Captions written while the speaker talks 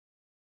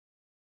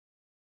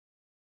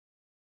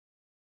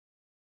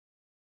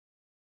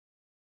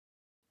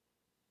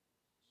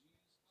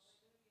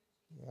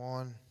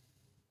One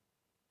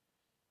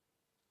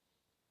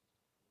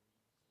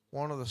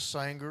of the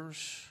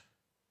singers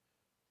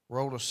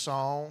wrote a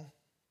song.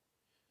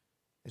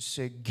 It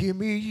said, "Give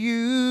me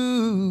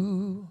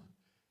you,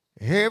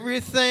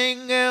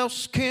 everything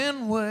else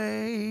can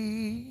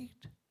wait.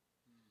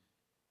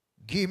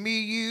 Give me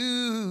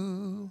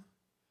you,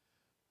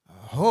 I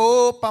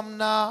hope I'm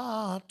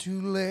not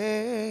too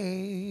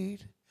late.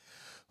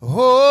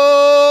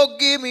 Oh,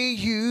 give me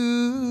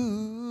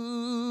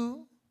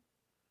you,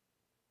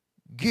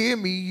 give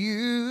me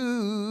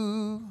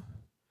you.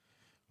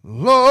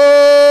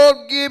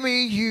 Lord, give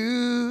me you.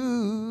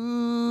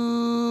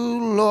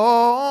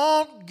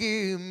 Lord,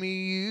 give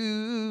me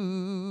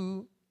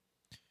you.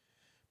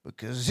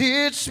 Because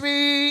it's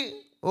me,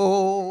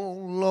 oh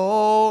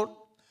Lord.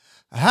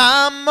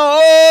 I'm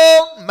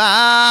on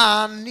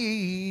my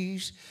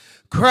knees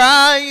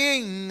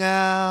crying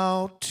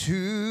out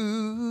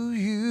to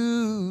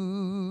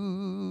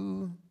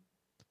you.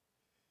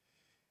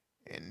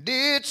 And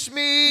it's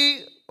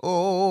me,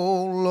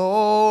 oh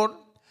Lord.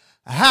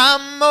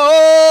 I'm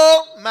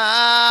on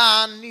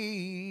my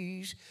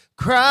knees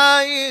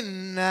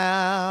crying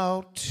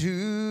out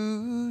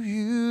to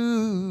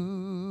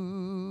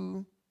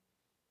you.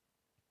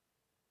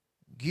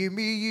 Give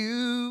me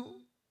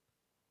you.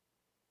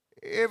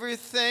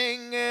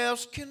 Everything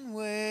else can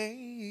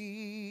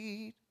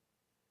wait.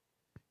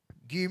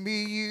 Give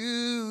me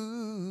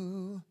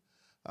you.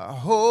 I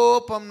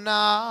hope I'm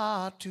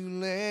not too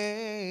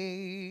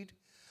late.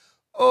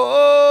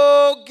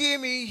 Oh,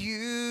 give me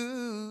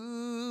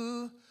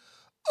you.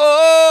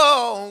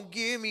 Oh,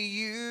 give me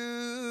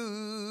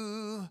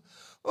you.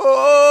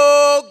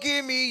 Oh,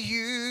 give me you.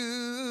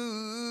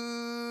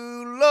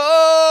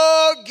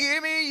 Lord,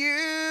 give me you.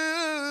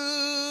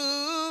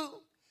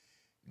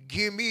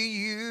 Give me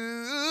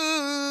you.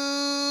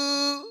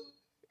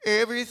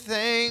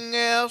 Everything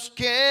else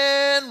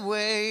can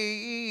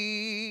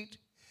wait.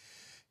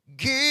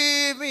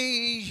 Give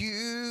me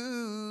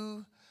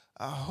you.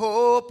 I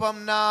hope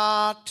I'm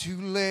not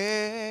too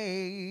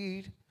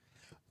late.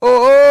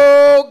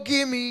 Oh,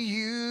 give me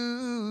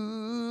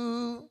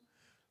you.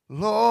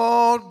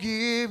 Lord,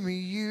 give me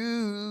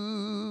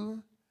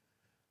you.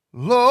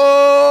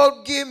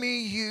 Lord, give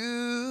me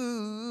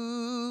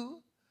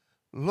you.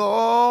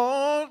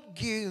 Lord,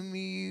 give me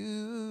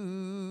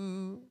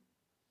you.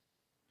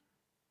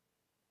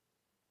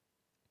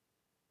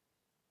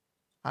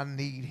 I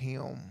need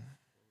Him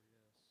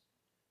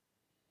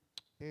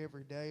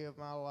every day of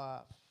my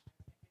life.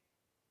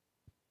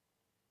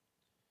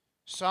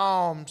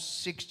 Psalm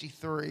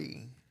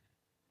 63.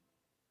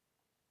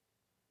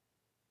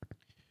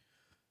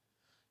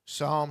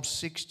 Psalm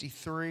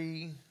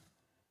 63.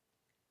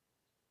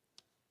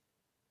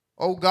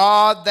 O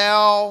God,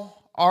 thou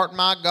art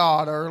my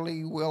God,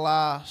 early will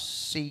I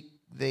seek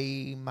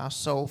thee. My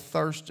soul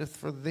thirsteth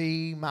for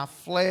thee, my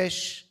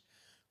flesh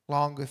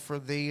longeth for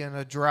thee in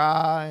a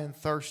dry and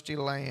thirsty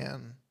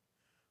land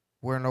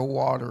where no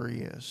water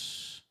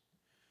is.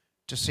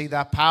 To see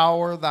thy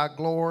power, thy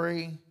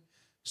glory,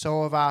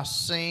 so have I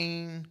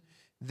seen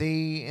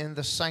thee in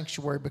the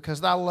sanctuary.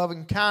 Because thy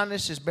loving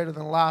kindness is better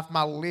than life,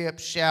 my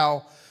lips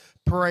shall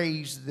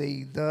praise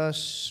thee.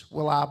 Thus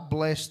will I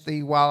bless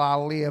thee while I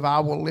live. I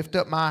will lift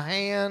up my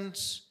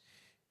hands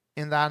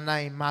in thy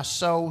name. My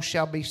soul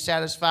shall be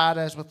satisfied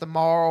as with the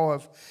marrow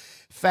of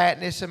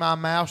fatness, and my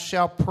mouth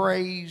shall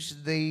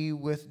praise thee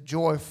with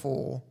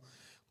joyful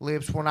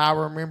lips. When I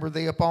remember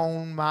thee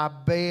upon my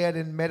bed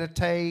and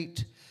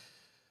meditate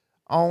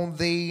on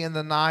thee in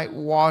the night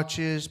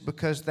watches,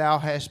 because thou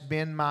hast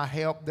been my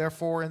help.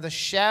 Therefore in the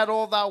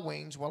shadow of thy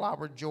wings will I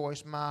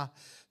rejoice. My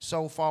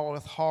soul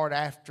followeth hard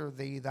after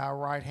thee. Thy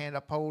right hand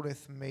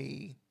upholdeth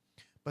me.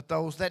 But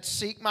those that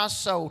seek my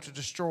soul to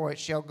destroy it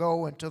shall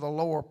go into the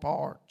lower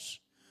parts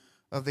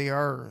of the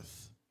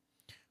earth.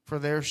 For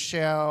they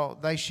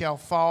shall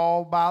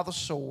fall by the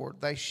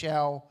sword. They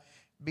shall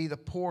be the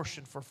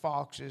portion for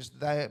foxes.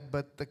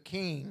 But the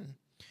king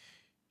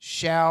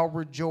shall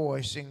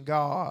rejoice in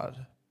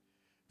God.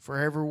 For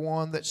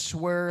everyone that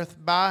sweareth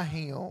by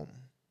him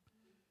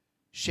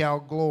shall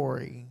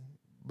glory,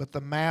 but the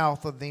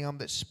mouth of them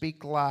that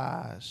speak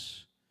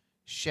lies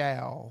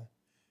shall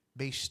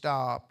be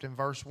stopped. And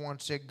verse 1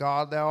 said,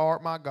 God, thou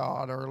art my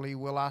God, early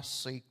will I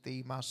seek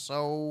thee. My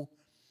soul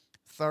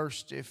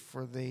thirsteth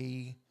for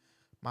thee,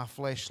 my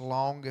flesh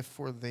longeth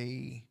for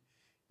thee,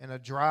 in a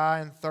dry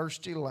and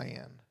thirsty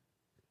land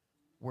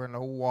where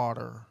no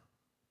water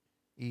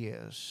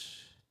is.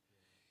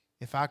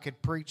 If I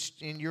could preach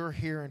in your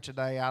hearing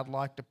today, I'd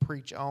like to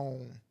preach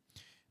on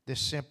this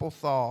simple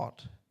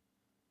thought: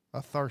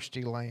 a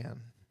thirsty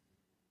land.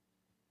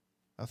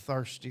 A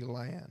thirsty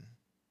land.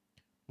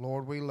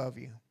 Lord, we love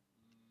you.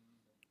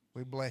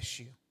 We bless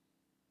you.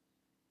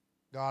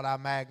 God, I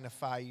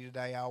magnify you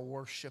today. I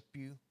worship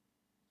you.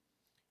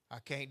 I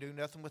can't do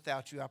nothing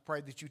without you. I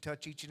pray that you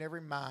touch each and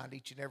every mind,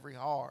 each and every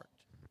heart.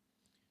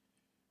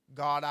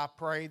 God, I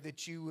pray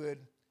that you would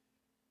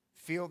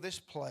fill this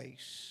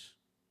place.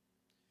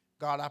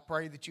 God, I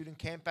pray that you'd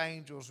encamp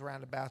angels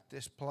round about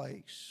this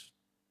place.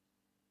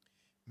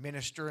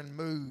 Minister and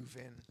move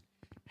and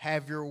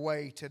have your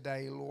way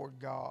today, Lord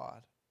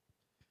God.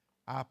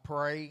 I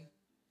pray,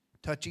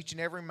 touch each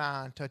and every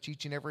mind, touch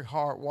each and every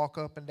heart. Walk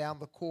up and down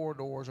the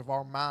corridors of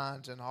our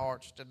minds and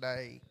hearts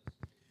today.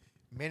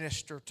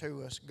 Minister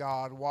to us,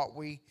 God, what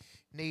we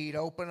need.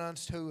 Open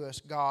unto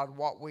us, God,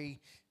 what we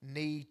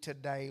need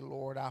today,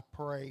 Lord. I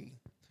pray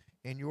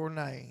in your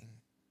name,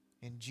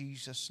 in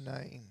Jesus'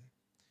 name.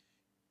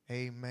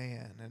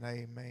 Amen and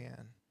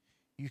amen.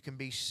 You can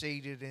be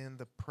seated in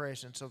the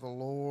presence of the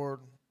Lord.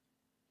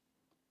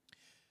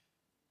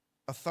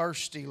 A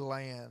thirsty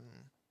land.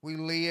 We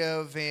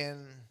live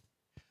in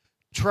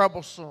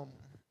troublesome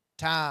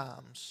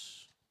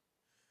times.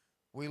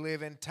 We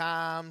live in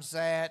times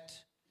that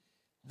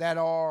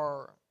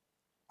are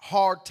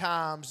hard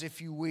times,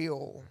 if you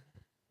will.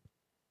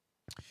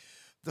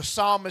 The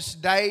psalmist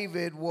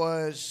David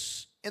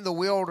was in the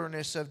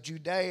wilderness of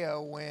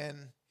Judea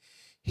when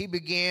he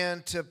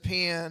began to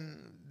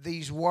pen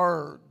these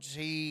words.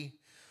 He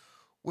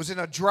was in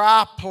a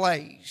dry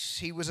place.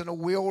 He was in a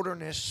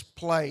wilderness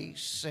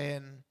place.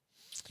 And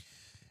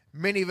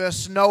many of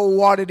us know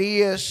what it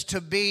is to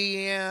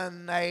be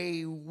in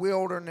a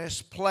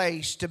wilderness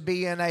place, to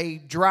be in a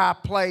dry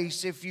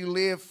place. If you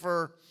live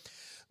for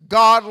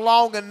God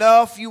long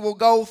enough, you will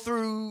go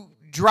through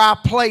dry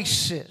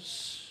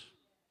places.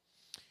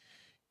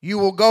 You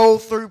will go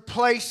through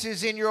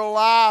places in your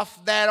life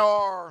that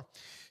are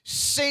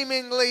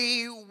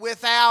seemingly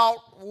without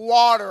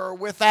water,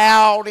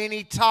 without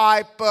any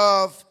type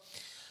of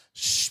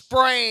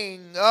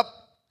springing up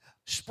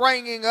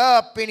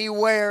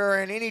anywhere,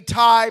 and any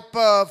type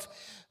of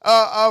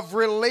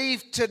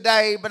relief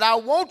today. But I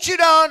want you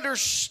to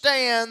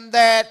understand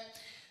that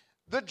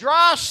the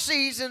dry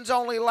seasons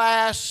only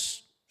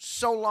last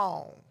so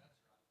long.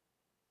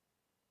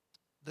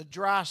 The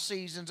dry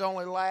seasons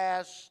only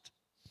last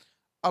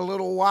a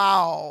little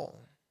while.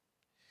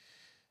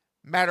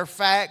 Matter of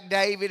fact,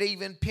 David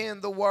even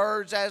penned the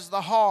words, as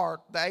the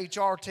hart, the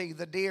HRT,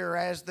 the deer,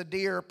 as the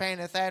deer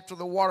panteth after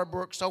the water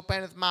brook, so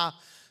panteth my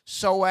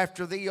soul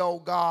after thee, O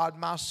God.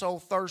 My soul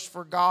thirsts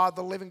for God,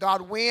 the living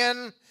God.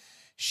 When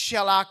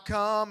shall I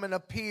come and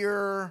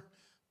appear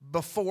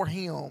before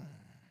him?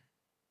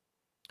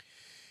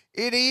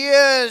 It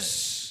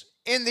is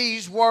in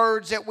these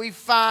words that we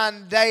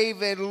find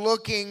David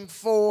looking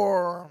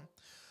for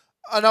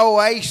an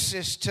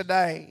oasis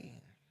today.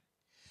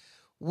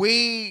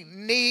 We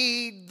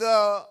need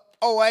the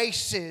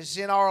oasis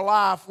in our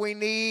life. We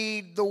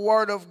need the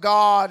Word of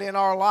God in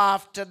our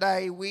life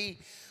today. We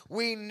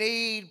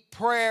need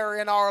prayer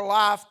in our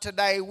life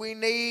today. We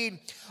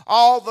need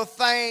all the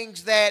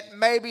things that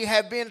maybe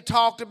have been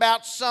talked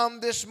about some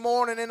this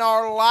morning in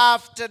our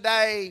life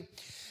today,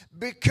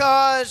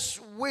 because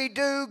we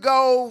do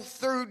go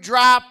through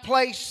dry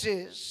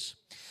places.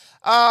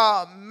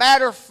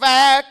 Matter of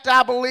fact,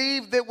 I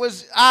believe that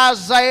was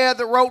Isaiah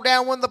that wrote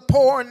down, when the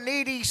poor and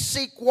needy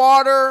seek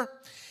water,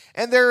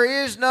 and there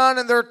is none,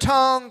 and their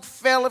tongue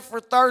faileth for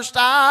thirst,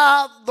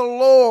 I, the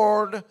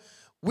Lord,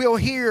 will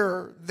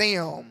hear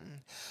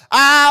them.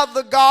 I,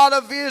 the God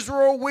of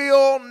Israel,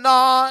 will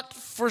not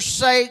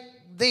forsake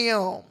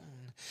them.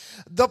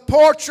 The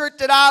portrait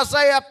that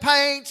Isaiah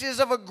paints is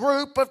of a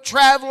group of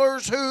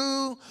travelers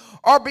who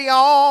are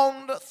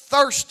beyond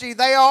thirsty.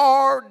 They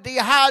are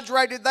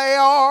dehydrated. They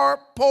are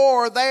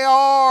poor. They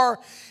are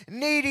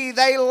needy.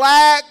 They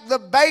lack the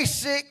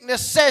basic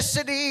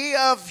necessity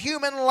of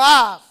human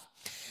life.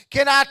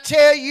 Can I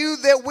tell you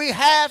that we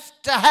have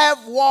to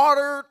have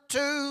water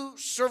to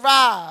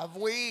survive?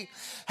 We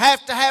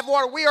have to have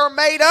water. We are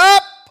made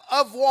up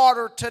of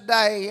water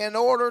today. In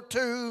order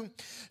to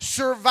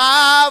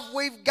survive,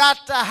 we've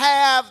got to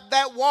have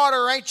that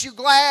water. Ain't you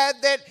glad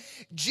that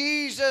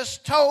Jesus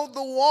told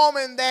the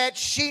woman that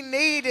she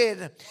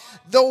needed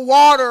the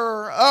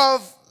water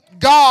of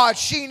God?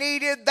 She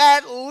needed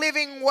that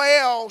living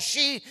well.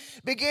 She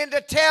began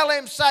to tell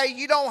him, say,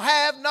 you don't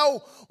have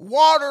no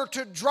water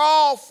to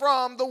draw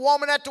from. The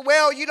woman at the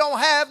well, you don't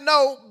have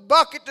no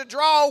bucket to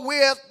draw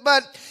with.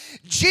 But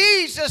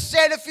Jesus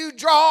said, if you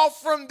draw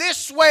from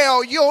this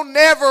well, you'll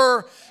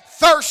never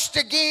thirst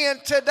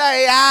again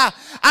today.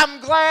 I'm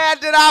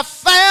glad that I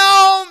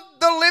found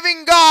the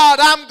living God.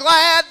 I'm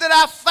glad that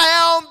I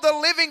found the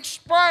living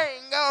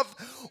spring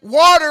of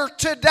water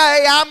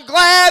today. I'm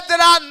glad that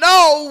I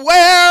know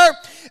where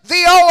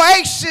the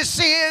oasis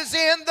is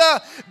in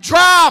the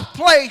dry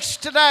place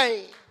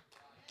today.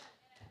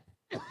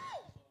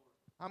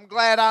 I'm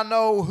glad I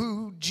know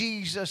who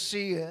Jesus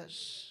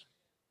is.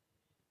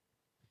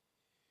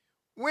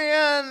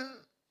 When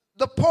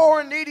the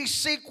poor and needy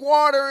seek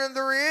water, and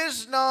there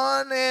is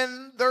none,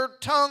 and their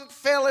tongue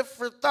faileth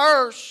for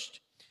thirst,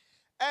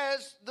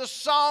 as the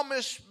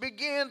psalmist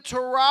began to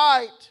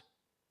write,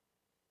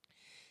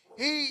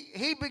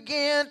 he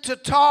began to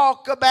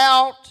talk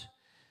about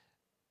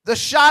the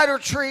cedar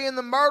tree and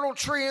the myrtle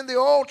tree and the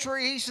oil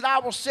tree. He said, I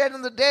will set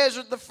in the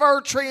desert the fir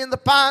tree and the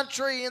pine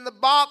tree and the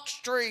box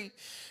tree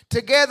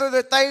together,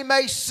 that they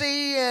may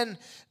see and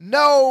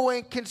know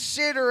and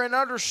consider and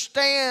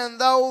understand,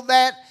 though,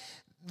 that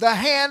the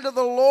hand of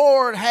the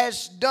Lord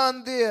has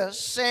done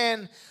this,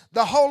 and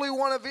the Holy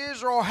One of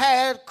Israel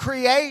had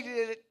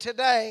created it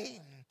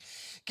today.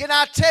 Can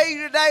I tell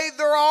you today,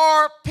 there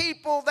are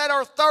people that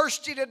are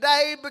thirsty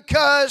today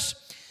because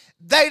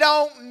they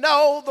don't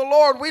know the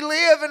Lord. We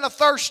live in a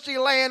thirsty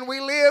land.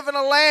 We live in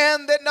a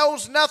land that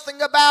knows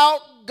nothing about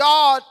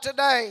God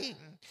today.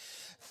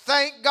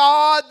 Thank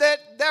God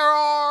that there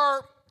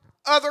are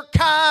other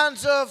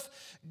kinds of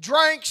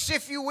drinks,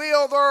 if you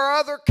will. There are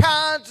other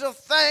kinds of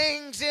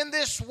things in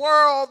this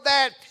world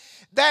that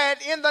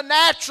in the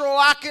natural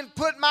I can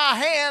put my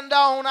hand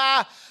on.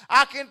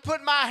 I can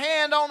put my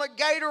hand on a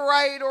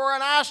Gatorade or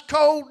an ice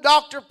cold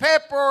Dr.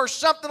 Pepper or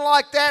something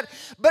like that.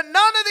 But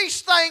none of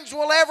these things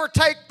will ever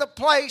take the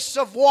place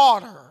of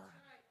water.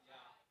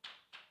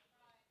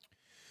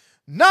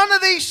 None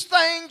of these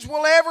things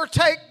will ever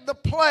take the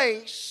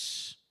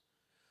place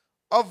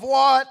of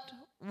what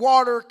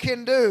water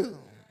can do.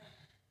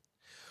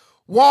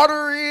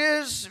 Water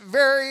is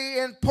very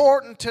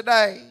important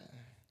today.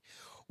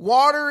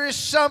 Water is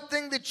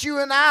something that you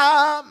and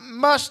I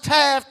must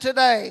have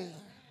today.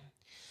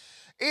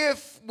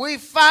 If we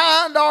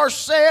find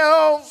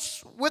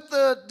ourselves with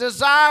the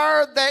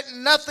desire that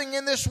nothing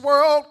in this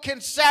world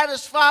can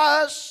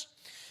satisfy us,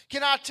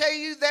 can I tell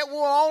you that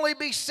we'll only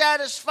be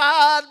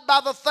satisfied by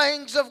the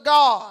things of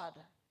God?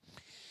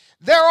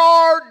 There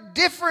are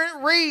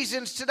different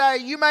reasons today.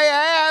 You may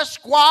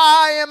ask,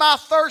 why am I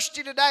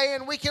thirsty today?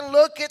 And we can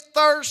look at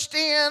thirst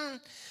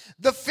in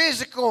the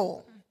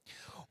physical.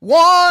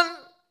 One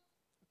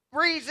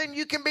reason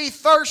you can be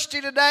thirsty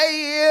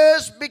today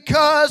is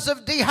because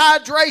of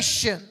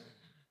dehydration.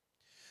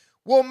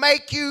 Will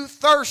make you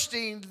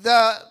thirsty.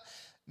 The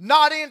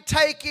not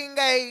intaking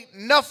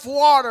enough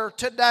water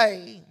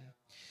today.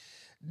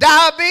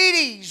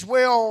 Diabetes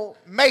will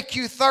make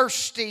you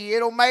thirsty.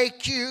 It'll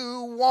make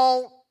you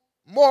want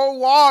more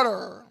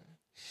water.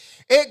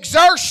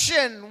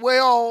 Exertion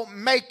will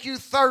make you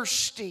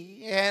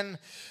thirsty. And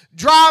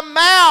dry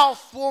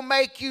mouth will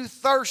make you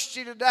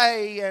thirsty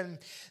today. And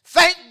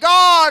thank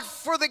God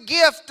for the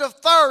gift of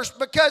thirst,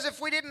 because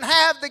if we didn't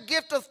have the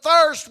gift of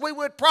thirst, we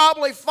would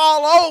probably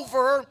fall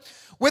over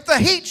with a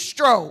heat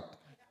stroke.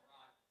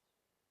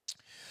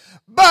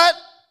 But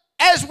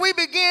as we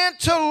begin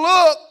to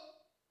look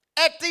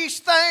at these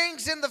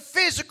things in the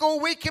physical,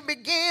 we can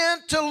begin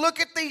to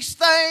look at these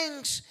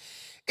things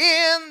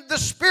in the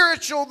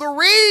spiritual. The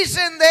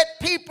reason that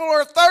people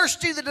are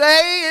thirsty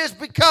today is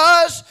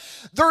because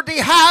they're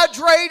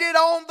dehydrated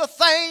on the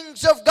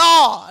things of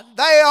God.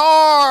 They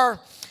are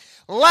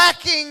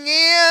lacking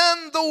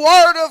in the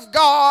Word of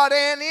God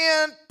and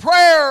in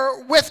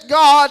prayer with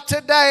God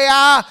today.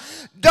 I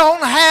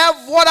don't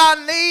have what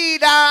I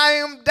need. I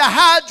am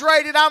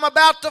dehydrated. I'm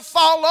about to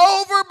fall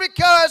over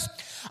because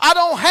I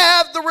don't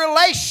have the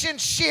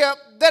relationship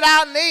that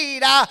I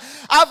need. I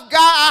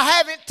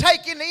haven't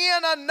taken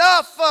in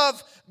enough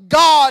of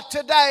God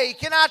today.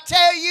 Can I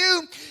tell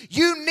you,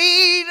 you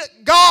need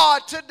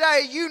God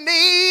today. You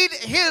need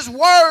His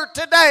Word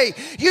today.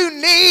 You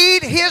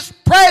need His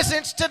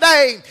presence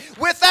today.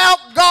 Without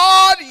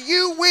God,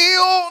 you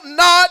will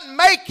not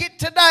make it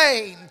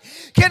today.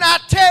 Can I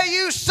tell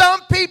you,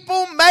 some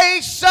people may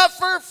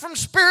suffer from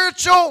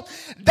spiritual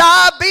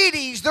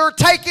diabetes. They're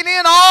taking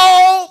in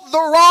all the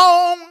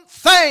wrong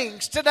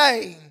things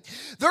today.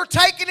 They're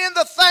taking in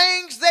the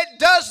things that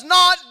does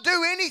not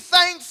do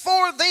anything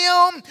for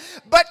them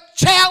but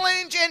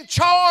challenge and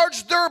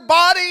charge their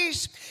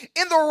bodies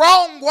in the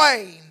wrong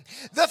way.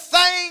 The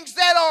things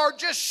that are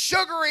just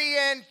sugary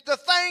and the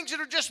things that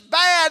are just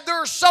bad. There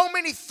are so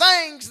many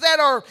things that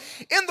are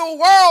in the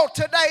world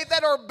today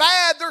that are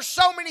bad. There's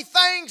so many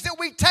things that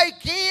we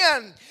take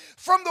in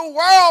from the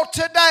world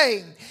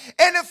today.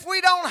 And if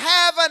we don't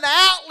have an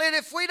outlet,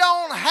 if we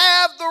don't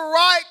have the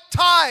right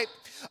type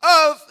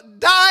of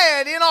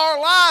diet in our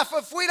life,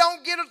 if we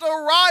don't get the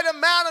right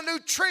amount of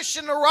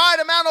nutrition, the right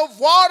amount of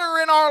water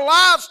in our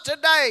lives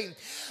today,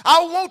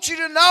 I want you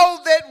to know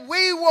that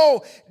we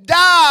will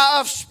die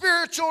of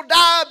spiritual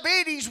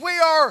diabetes. We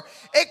are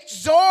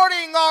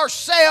exhorting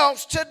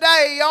ourselves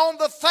today on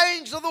the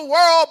things of the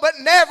world, but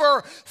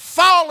never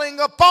falling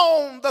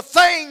upon the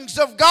things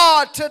of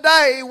God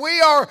today.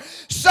 We are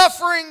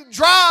suffering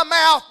dry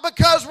mouth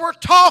because we're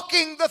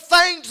talking the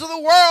things of the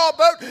world,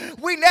 but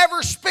we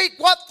never speak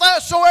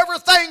whatsoever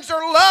things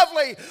are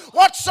lovely,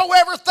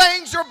 whatsoever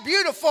things are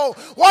beautiful,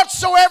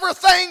 whatsoever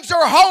things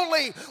are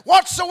holy,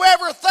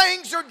 whatsoever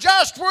things are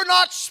just. We're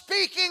not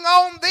speaking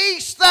on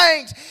these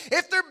things.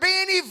 If there be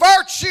any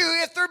virtue,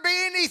 if there be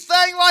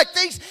anything like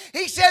these,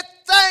 he said,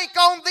 think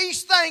on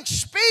these things,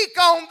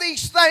 speak on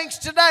these things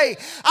today.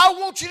 I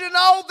want you to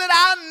know that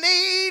I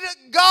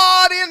need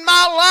God in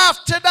my life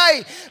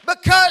today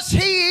because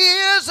He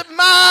is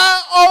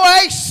my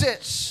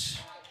oasis.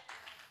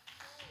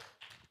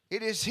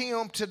 It is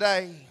Him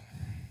today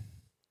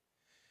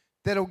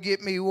that'll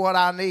get me what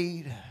I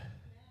need.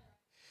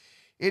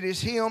 It is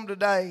Him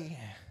today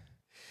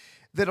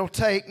that'll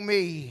take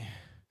me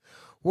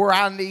where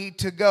I need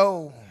to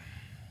go.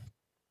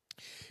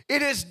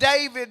 It is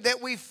David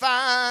that we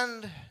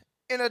find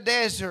in a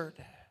desert.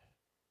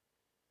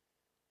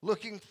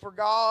 looking for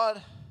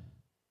God,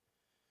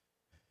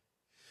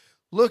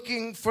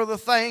 looking for the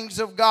things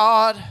of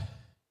God.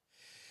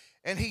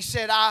 And he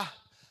said,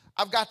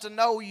 I've got to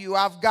know you.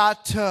 I've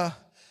got to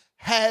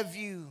have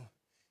you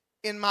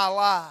in my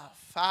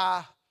life.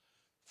 I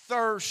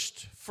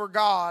thirst for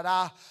God.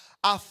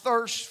 I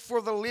thirst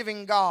for the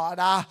living God.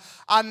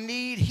 I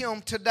need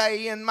Him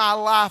today in my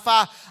life.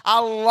 I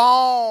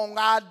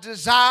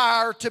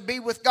desire to be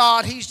with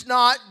God. He's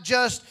not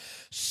just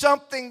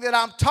something that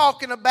I'm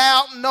talking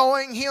about,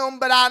 knowing Him,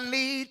 but I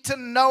need to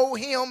know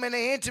Him in an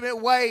intimate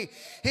way.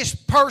 His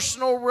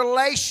personal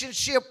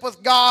relationship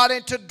with God,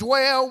 and to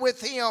dwell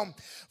with Him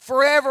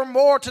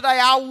forevermore today.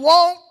 I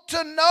want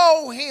to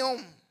know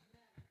Him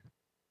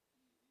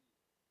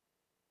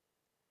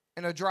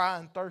in a dry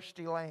and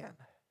thirsty land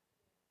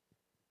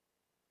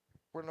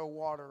where no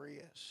water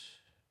is.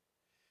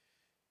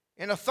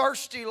 In a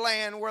thirsty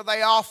land where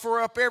they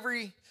offer up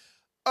every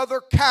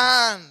other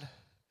kind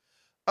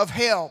of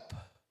help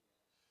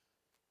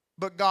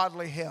but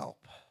godly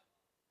help.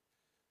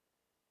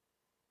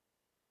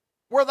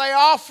 Where they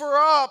offer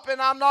up,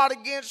 and I'm not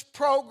against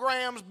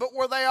programs, but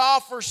where they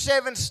offer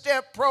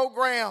 7-step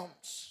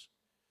programs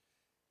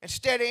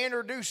instead of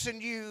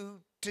introducing you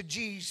to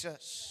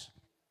Jesus.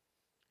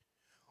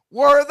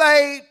 Where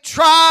they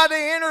try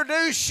to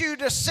introduce you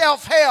to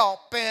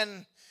self-help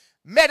and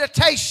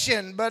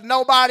meditation, but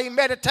nobody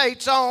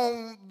meditates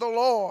on the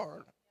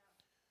Lord.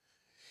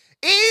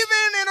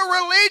 Even in a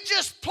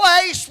religious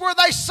place where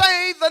they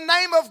say the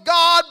name of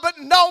God, but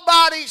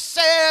nobody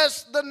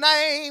says the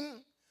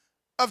name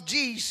of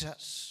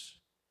Jesus.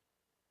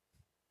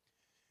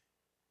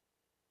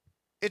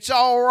 It's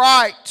all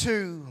right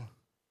to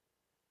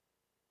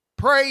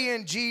pray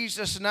in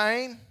Jesus'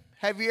 name.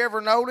 Have you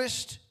ever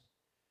noticed?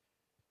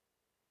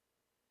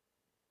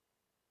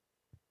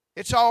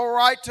 It's all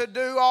right to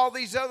do all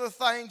these other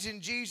things in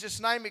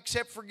Jesus' name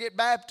except for get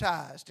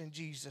baptized in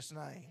Jesus'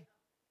 name.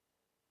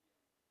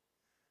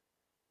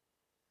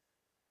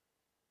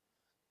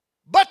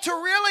 But to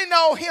really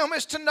know Him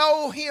is to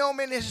know Him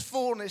in His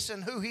fullness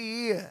and who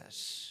He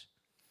is.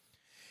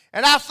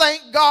 And I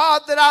thank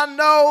God that I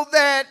know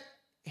that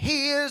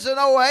He is an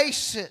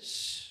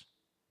oasis.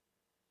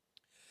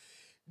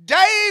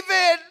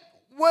 David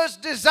was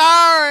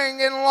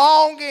desiring and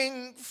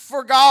longing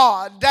for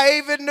God.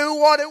 David knew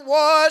what it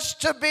was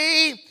to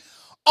be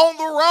on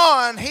the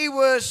run. He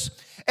was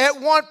at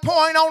one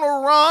point on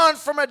a run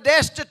from a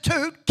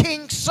destitute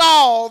King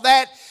Saul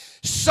that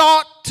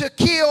sought to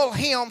kill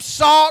him,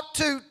 sought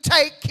to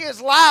take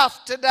his life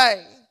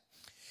today.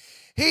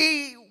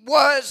 He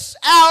was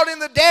out in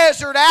the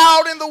desert,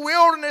 out in the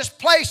wilderness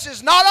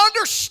places, not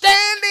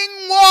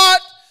understanding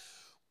what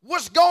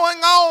was going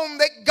on,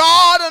 that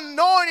God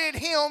anointed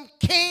him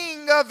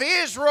king of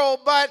Israel,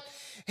 but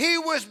he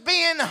was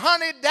being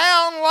hunted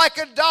down like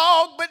a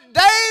dog. But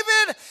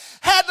David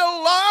had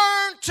to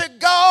learn to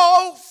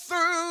go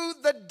through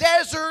the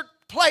desert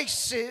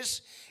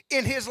places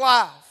in his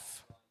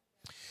life.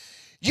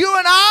 You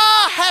and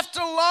I have to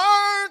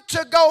learn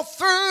to go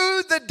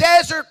through the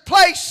desert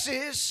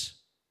places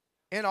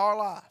in our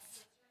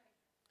life.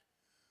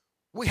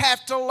 We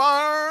have to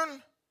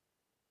learn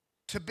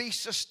to be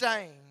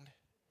sustained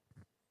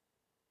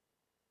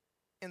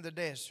in the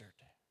desert.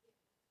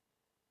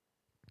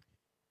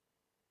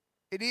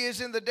 It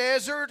is in the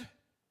desert.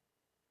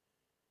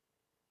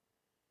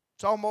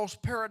 It's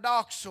almost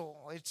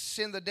paradoxical. It's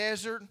in the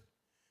desert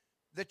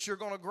that you're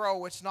going to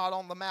grow. It's not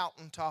on the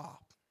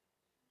mountaintop.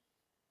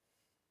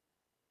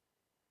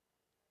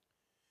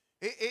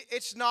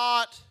 It's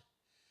not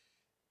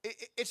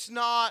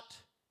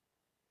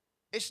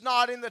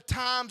in the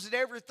times that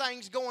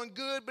everything's going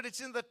good, but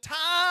it's in the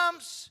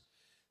times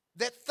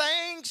that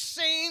things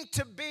seem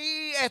to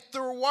be at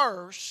their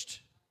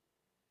worst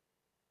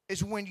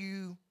is when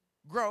you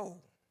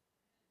grow.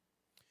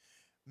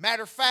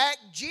 Matter of fact,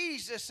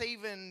 Jesus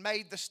even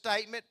made the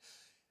statement,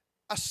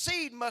 a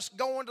seed must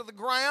go into the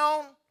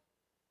ground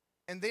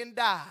and then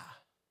die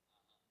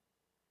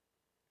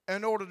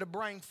in order to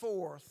bring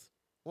forth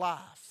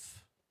life.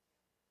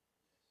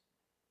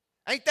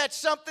 Ain't that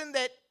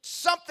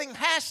something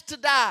has to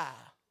die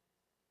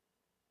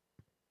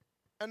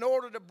in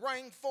order to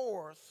bring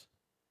forth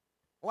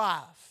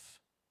life?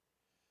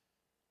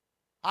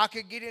 I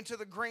could get into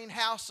the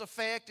greenhouse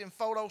effect and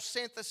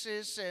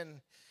photosynthesis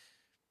and,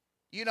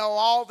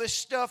 all this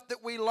stuff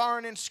that we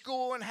learn in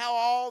school and how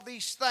all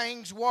these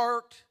things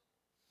worked.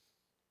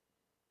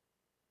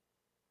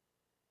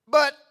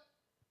 But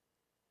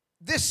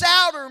this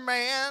outer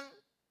man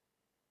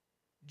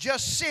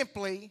just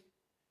simply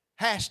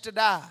has to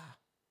die.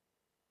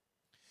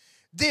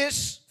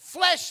 This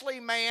fleshly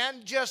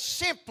man just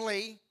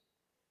simply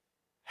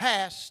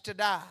has to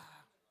die.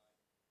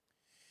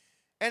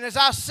 And as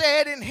I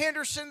said in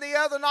Henderson the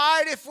other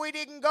night, if we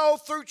didn't go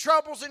through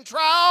troubles and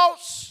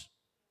trials,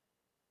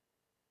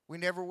 we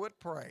never would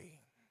pray.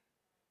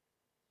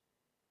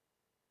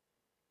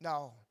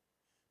 No,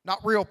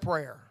 not real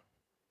prayer.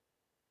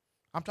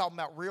 I'm talking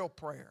about real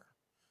prayer.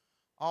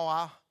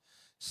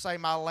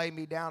 Same, I lay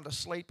me down to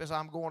sleep as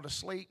I'm going to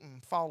sleep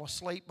and fall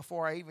asleep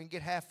before I even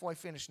get halfway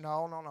finished.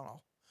 No, no, no,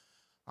 no.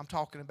 I'm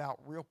talking about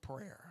real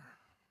prayer.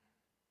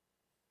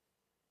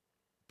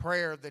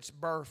 Prayer that's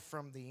birthed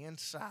from the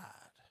inside.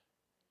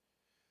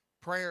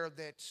 Prayer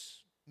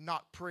that's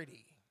not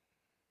pretty.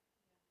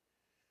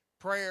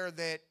 Prayer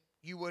that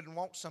you wouldn't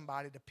want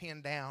somebody to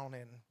pin down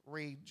and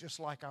read just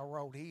like I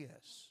wrote his.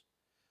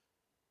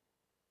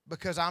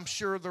 Because I'm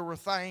sure there were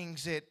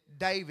things that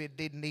David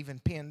didn't even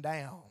pin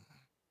down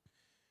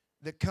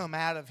that come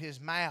out of his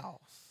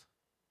mouth.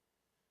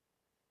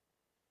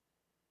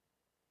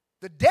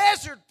 The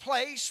desert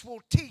place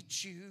will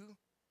teach you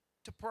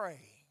to pray.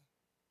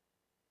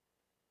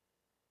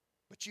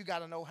 But you got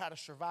to know how to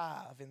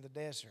survive in the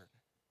desert.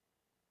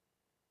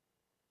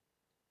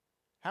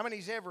 How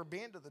many's ever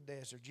been to the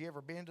desert? You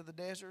ever been to the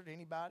desert?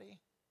 Anybody?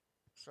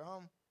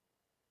 Some.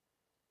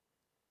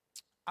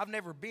 I've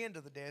never been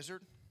to the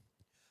desert.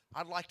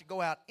 I'd like to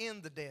go out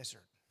in the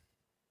desert.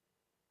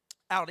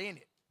 Out in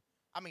it.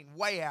 I mean,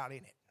 way out in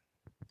it.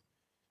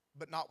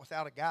 But not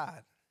without a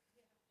guide.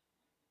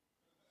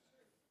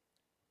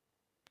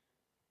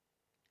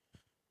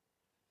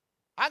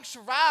 I can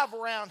survive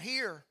around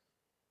here.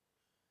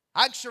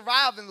 I can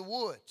survive in the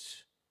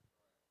woods.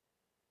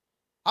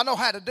 I know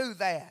how to do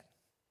that.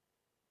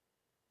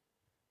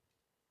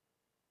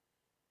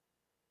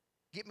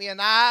 Get me a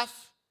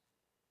knife,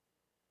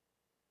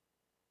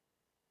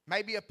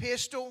 maybe a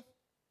pistol.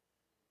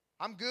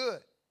 I'm good.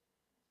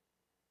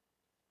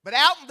 But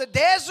out in the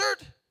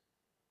desert,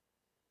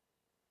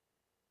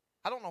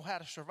 I don't know how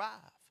to survive.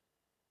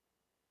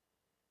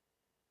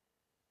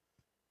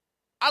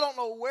 I don't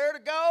know where to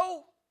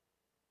go,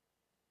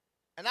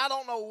 and I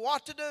don't know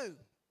what to do.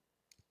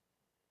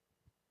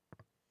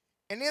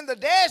 And in the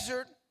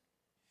desert,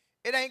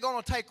 it ain't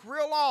going to take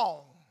real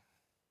long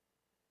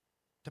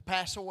to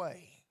pass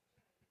away.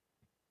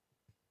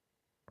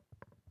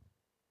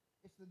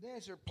 It's the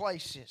desert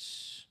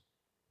places.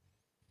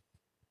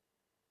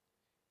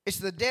 It's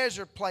the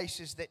desert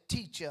places that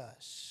teach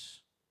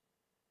us.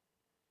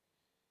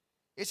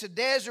 It's the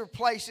desert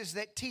places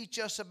that teach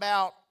us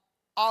about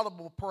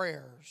audible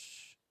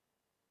prayers.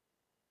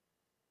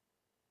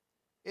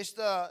 It's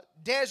the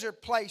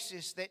desert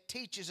places that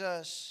teaches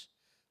us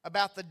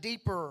about the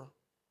deeper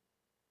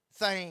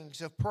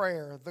things of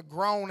prayer, the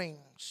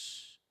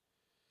groanings,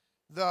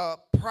 the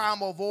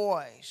primal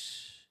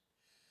voice.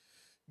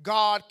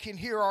 God can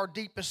hear our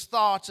deepest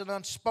thoughts and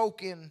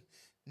unspoken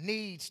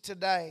needs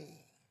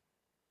today.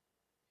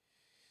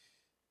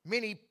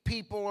 Many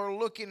people are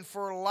looking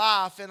for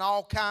life in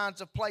all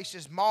kinds of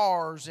places,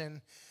 Mars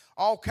and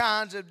all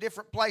kinds of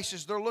different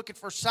places. They're looking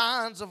for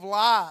signs of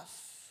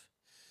life.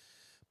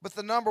 But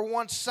the number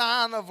one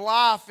sign of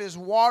life is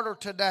water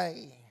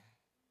today.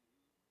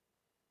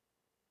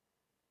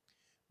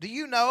 Do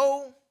you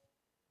know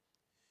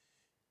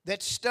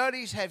that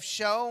studies have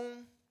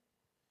shown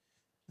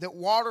that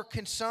water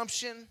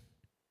consumption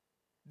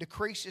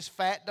decreases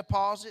fat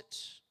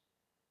deposits?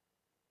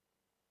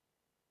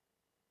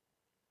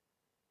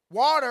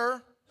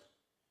 Water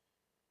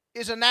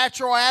is a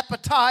natural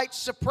appetite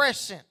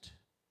suppressant.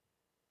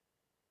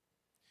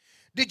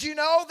 Did you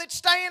know that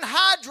staying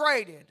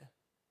hydrated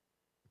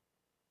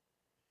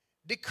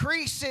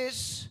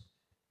decreases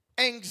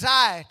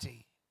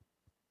anxiety?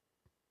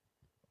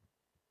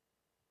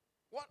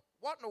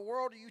 What in the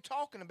world are you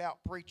talking about,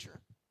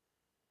 preacher?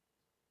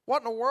 What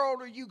in the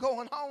world are you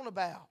going on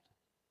about?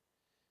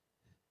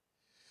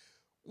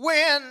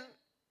 When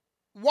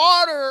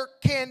water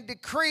can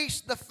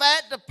decrease the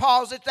fat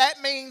deposit,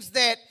 that means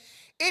that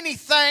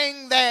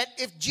anything that,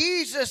 if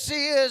Jesus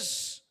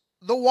is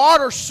the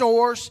water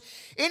source,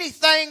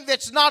 anything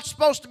that's not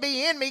supposed to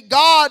be in me,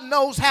 God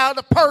knows how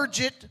to purge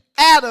it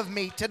out of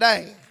me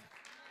today.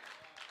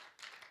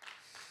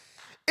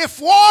 If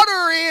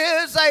water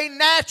is a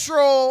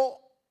natural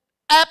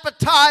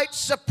appetite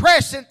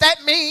suppressant,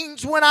 that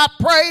means when I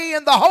pray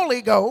in the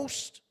Holy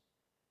Ghost,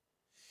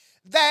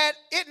 that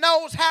it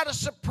knows how to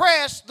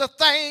suppress the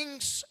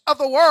things of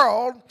the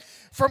world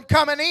from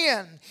coming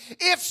in.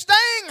 If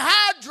staying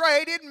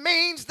hydrated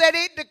means that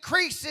it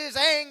decreases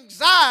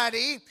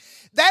anxiety,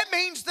 that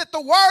means that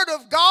the Word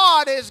of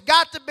God has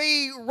got to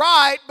be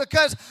right,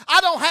 because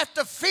I don't have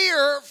to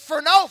fear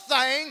for no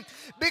thing,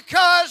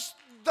 because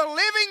the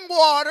living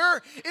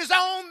water is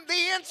on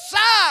the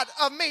inside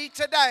of me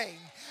today.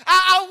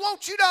 I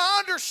want you to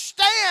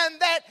understand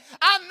that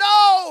I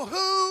know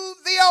who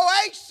the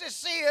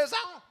oasis is.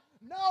 I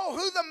know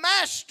who the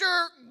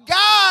master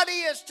God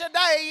is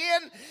today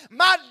in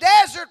my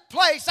desert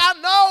place. I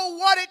know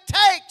what it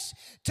takes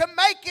to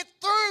make it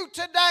through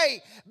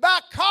today by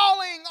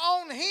calling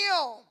on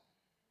Him.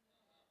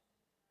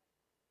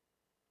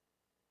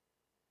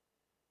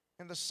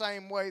 In the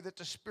same way that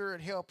the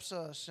Spirit helps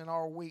us in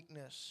our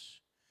weakness.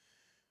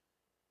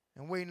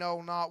 And we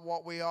know not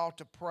what we ought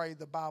to pray,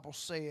 the Bible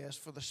says,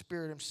 for the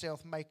Spirit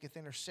Himself maketh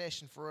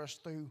intercession for us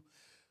through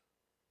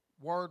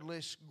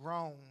wordless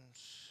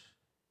groans.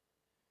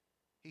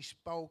 He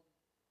spoke,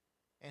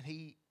 and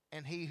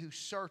He who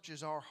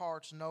searches our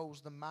hearts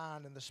knows the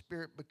mind and the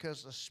Spirit,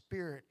 because the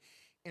Spirit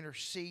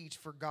intercedes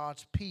for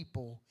God's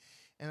people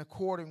and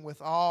according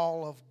with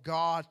all of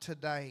God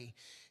today.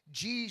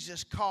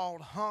 Jesus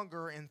called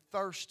hunger and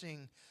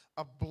thirsting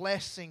a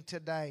blessing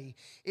today.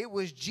 It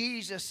was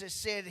Jesus that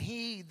said,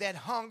 "He that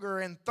hunger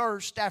and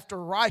thirst after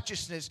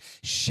righteousness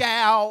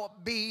shall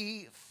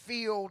be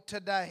filled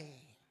today."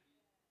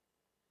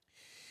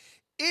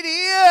 It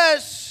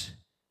is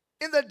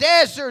in the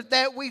desert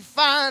that we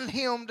find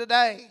Him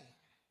today.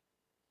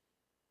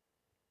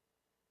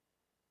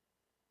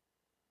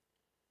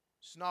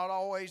 It's not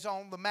always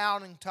on the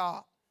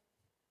mountaintop.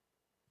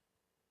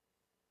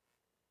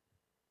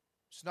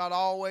 It's not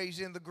always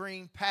in the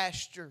green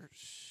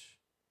pastures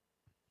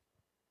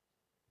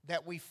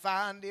that we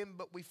find Him,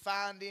 but we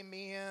find Him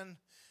in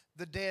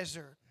the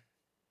desert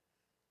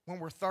when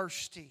we're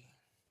thirsty.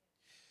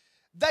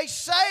 They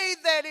say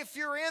that if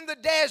you're in the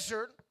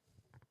desert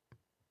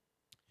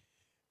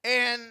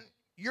and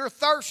you're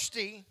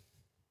thirsty,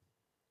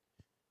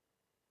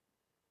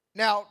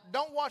 now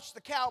don't watch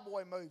the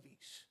cowboy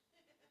movies,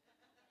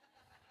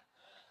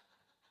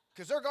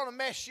 because they're going to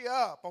mess you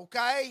up,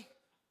 okay?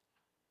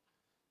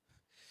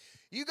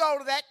 You go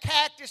to that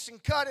cactus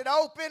and cut it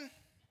open,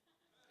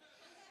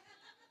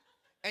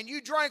 and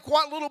you drink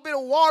what little bit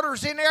of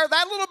water's in there.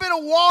 That little bit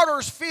of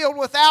water's filled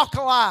with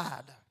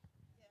alkali.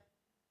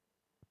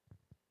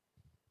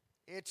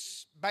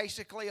 It's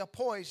basically a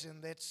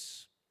poison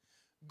that's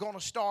going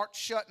to start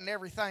shutting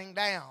everything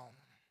down.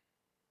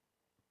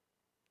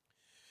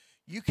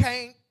 You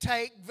can't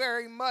take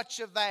very much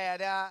of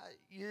that.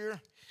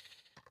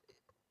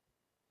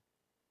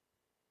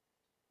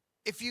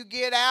 If you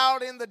get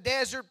out in the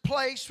desert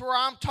place where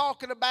I'm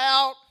talking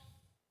about,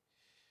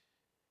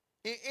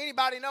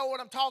 anybody know what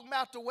I'm talking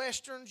about? The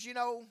westerns, you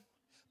know,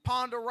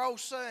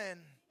 Ponderosa and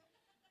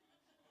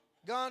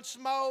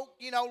Gunsmoke,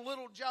 you know,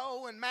 Little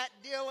Joe and Matt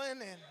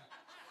Dillon, and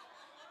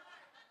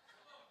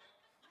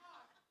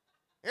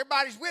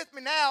everybody's with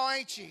me now,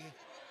 ain't you?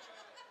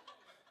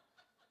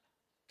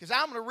 Because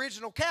I'm an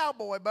original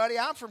cowboy, buddy.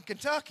 I'm from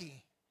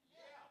Kentucky.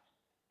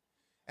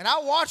 And I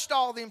watched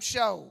all them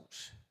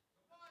shows.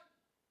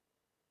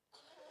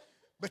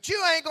 But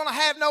you ain't going to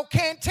have no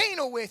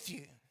cantina with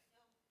you.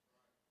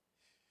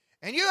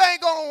 And you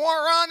ain't going to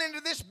want to run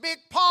into this big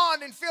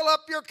pond and fill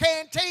up your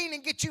canteen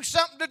and get you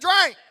something to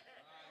drink.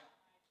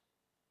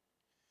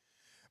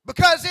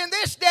 Because in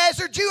this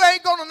desert, you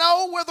ain't going to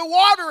know where the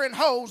watering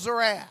holes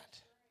are at.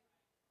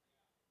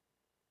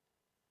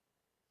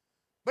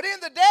 But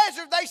in the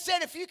desert, they said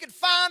if you could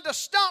find a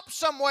stump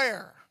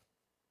somewhere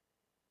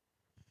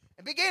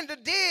and begin to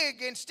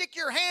dig and stick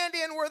your hand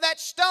in where that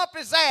stump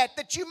is at,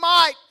 that you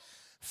might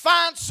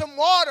find some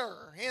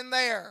water in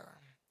there.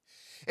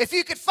 If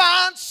you could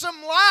find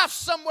some life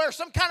somewhere,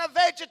 some kind of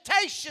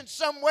vegetation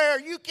somewhere,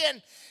 you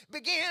can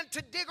begin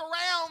to dig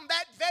around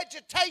that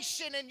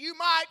vegetation and you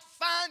might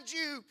find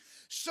you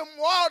some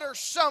water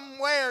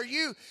somewhere.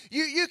 You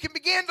can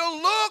begin to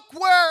look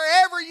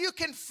wherever you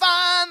can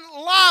find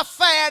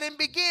life at and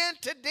begin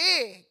to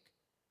dig.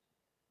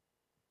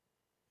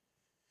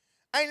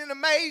 Ain't it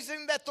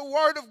amazing that the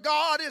Word of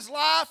God is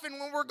life, and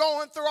when we're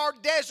going through our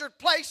desert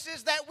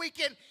places that we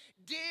can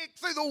dig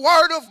through the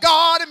Word of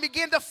God and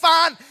begin to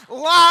find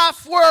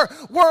life where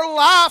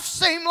life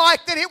seemed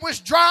like that it was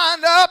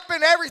drying up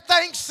and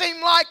everything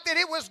seemed like that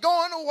it was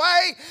going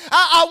away.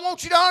 I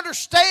want you to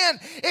understand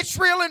it's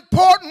real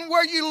important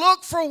where you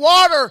look for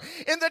water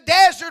in the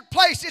desert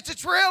places.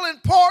 It's real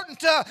important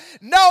to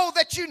know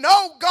that you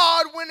know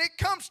God when it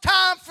comes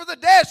time for the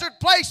desert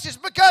places,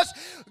 because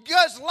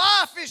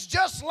life is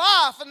just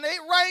life, and it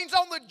rains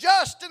on the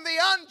just and the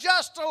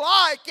unjust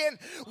alike, and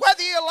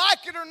whether you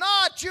like it or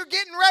not, you're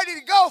getting ready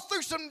to go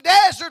through some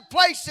desert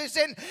places,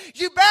 and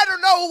you better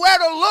know where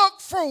to look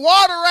for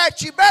water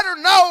at. You better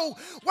know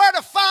where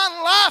to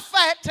find life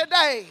at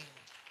today.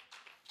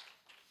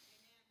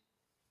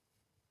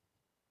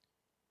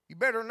 You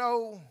better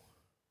know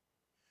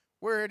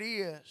where it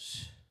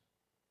is.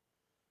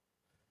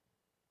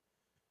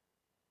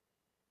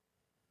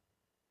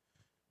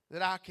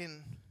 That I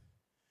can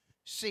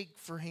seek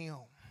for Him.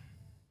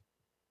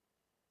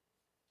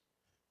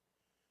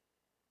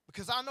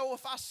 Because I know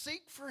if I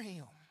seek for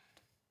Him,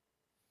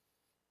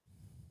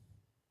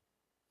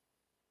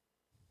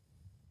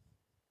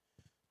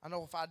 I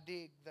know if I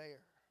dig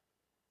there,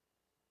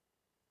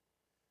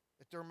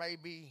 that there may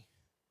be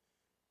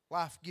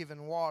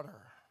life-giving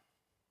water.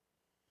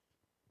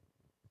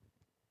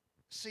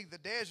 See, the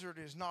desert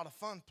is not a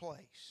fun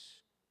place.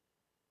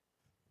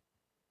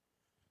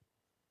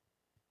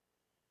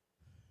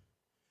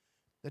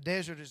 The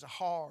desert is a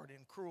hard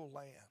and cruel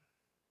land.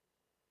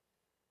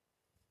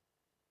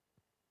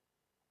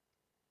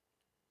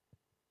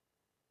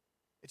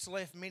 It's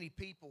left many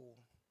people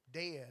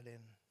dead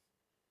and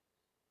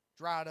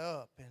dried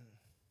up and,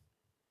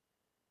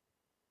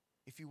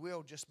 if you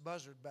will, just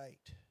buzzard bait.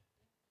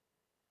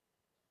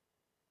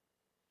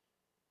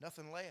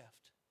 Nothing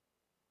left.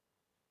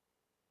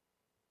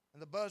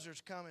 And the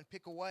buzzards come and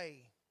pick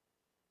away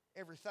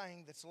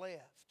everything that's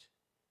left.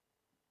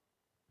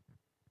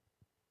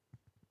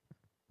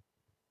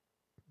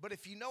 But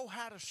if you know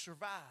how to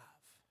survive,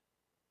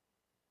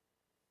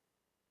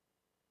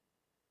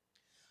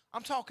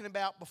 I'm talking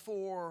about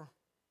before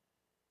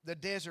the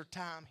desert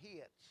time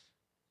hits.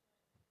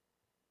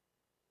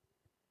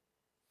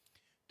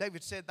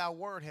 David said, Thy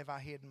word have I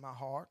hid in my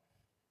heart,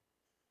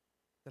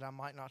 that I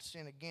might not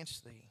sin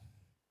against thee.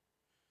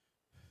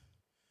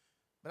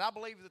 But I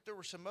believe that there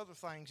were some other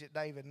things that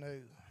David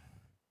knew.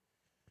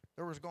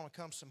 There was going to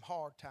come some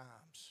hard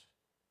times.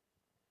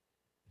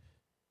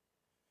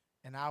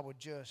 And I would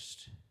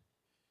just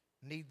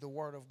need the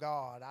Word of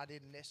God. I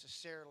didn't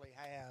necessarily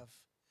have,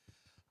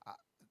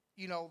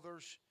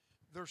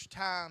 there's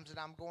times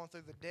that I'm going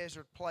through the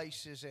desert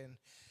places, and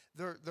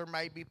there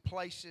may be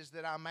places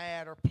that I'm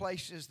at or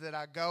places that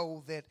I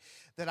go that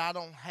I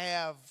don't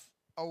have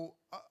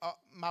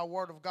my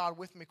Word of God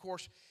with me. Of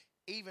course,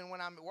 even when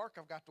I'm at work,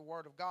 I've got the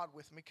Word of God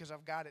with me because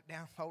I've got it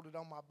downloaded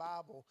on my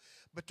Bible.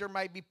 But there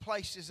may be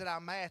places that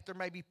I'm at. There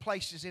may be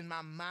places in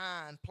my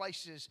mind,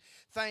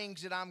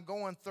 things that I'm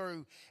going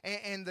through.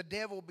 And the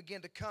devil will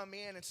begin to come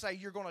in and say,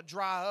 you're going to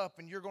dry up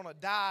and you're going to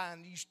die.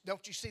 And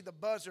don't you see the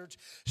buzzards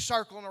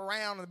circling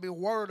around? And the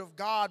Word of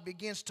God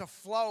begins to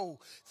flow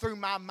through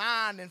my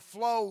mind and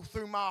flow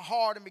through my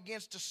heart and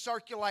begins to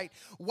circulate.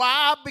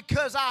 Why?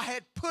 Because I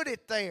had put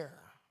it there.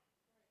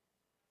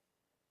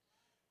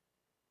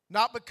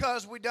 Not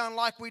because we done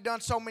like we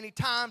done so many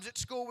times at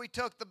school. We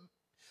took the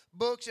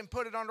books and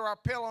put it under our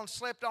pillow and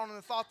slept on it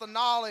and thought the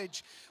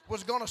knowledge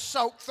was going to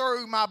soak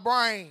through my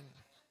brain.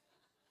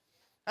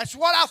 That's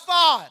what I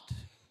thought.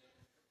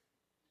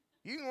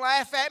 You can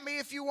laugh at me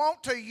if you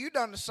want to. You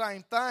done the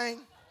same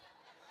thing.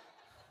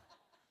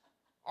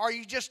 Or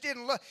you just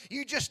didn't look.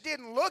 You just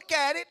didn't look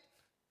at it.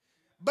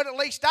 But at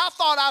least I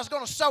thought I was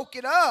going to soak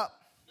it up.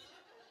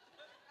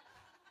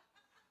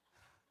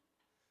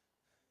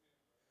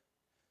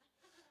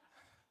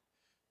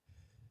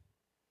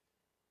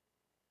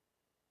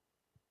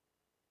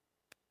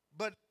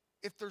 But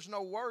if there's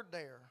no word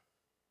there,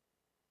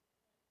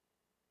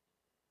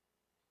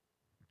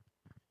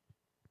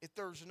 if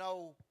there's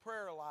no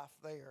prayer life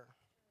there,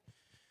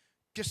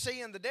 you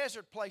see, in the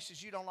desert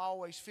places, you don't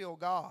always feel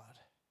God.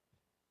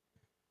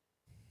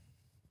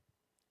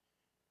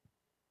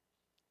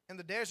 In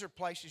the desert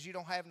places, you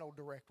don't have no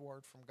direct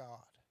word from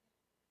God.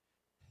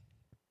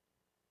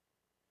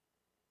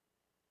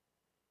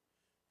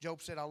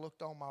 Job said, I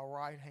looked on my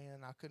right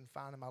hand, I couldn't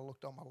find him. I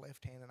looked on my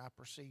left hand, and I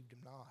perceived him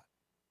not.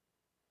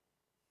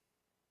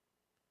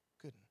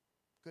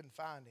 Couldn't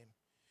find him.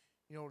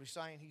 You know what he's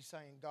saying? He's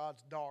saying,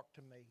 God's dark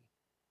to me.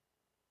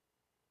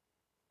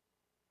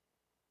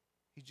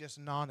 He's just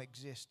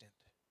non-existent.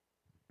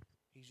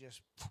 He's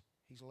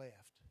left.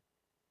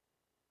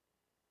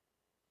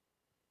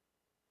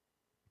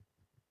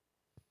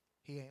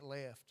 He ain't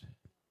left.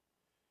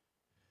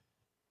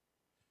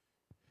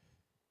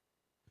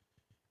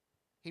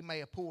 He may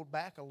have pulled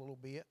back a little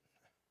bit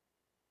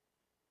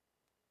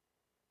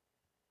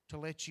to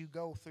let you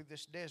go through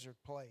this desert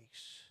place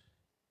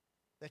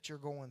that you're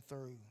going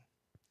through.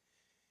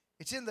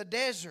 It's in the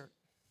desert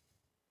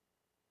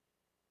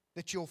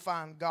that you'll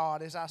find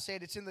God. As I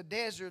said, it's in the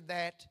desert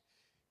that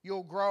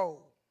you'll grow.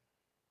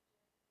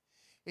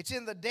 It's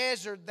in the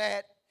desert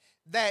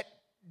that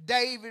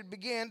David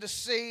began to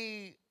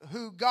see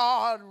who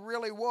God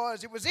really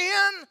was. It was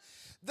in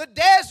the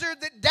desert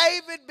that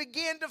David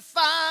began to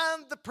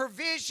find the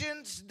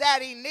provisions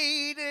that he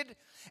needed,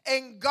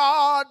 and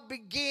God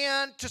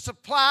began to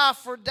supply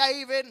for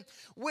David.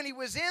 When he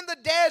was in the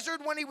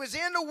desert, when he was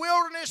in the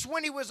wilderness,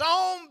 when he was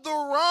on the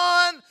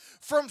run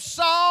from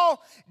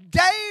Saul,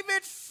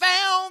 David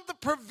found the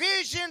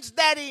provisions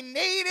that he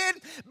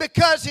needed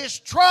because his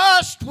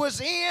trust was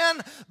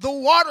in the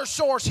water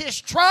source. His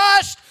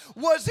trust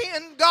was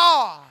in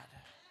God.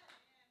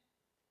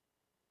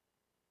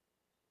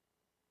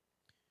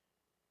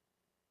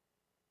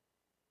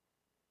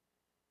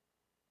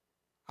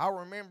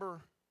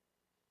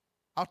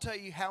 I'll tell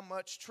you how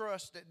much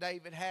trust that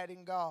David had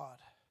in God.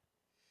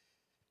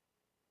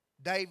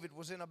 David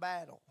was in a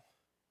battle.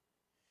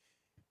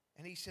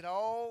 And he said,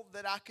 oh,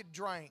 that I could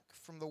drink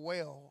from the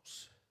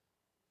wells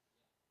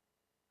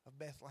of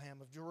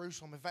Bethlehem, of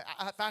Jerusalem.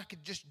 If I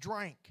could just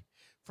drink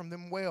from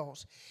them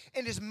wells.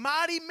 And his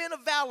mighty men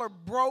of valor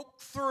broke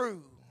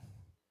through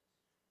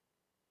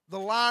the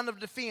line of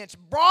defense,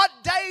 brought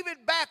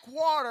David back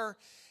water.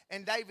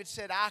 And David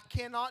said, I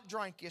cannot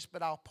drink this,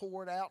 but I'll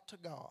pour it out to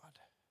God.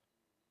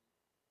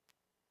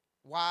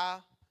 Why?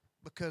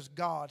 Because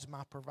God's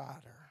my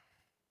provider.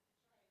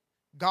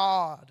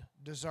 God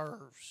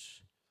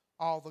deserves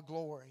all the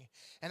glory.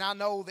 And I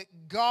know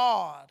that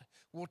God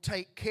will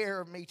take care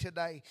of me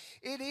today.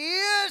 It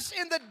is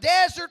in the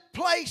desert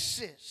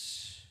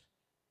places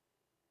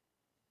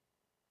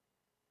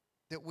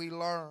that we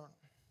learn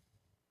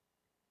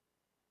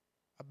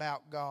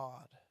about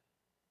God.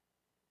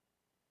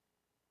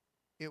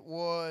 It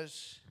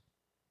was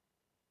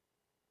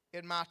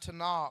in my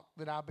Tanakh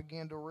that I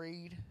began to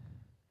read.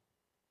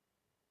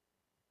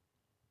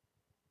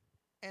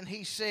 And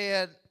he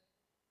said,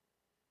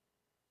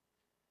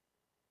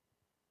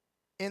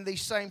 in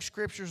these same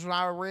scriptures that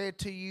I read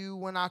to you,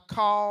 when I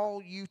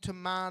call you to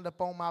mind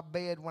upon my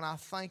bed, when I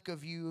think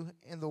of you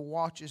in the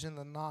watches in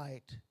the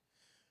night,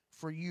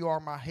 for you are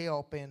my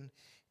help, and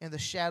in the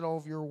shadow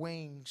of your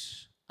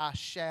wings I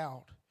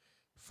shout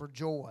for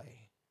joy.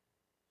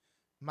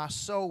 My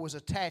soul is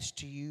attached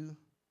to you.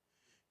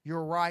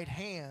 Your right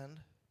hand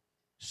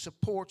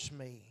supports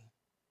me.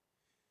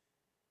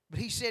 But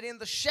he said, in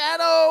the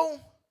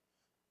shadow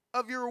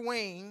of your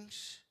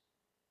wings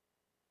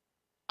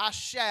I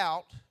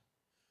shout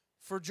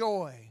for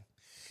joy.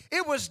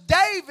 It was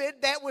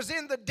David that was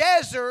in the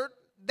desert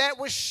that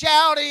was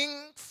shouting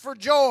for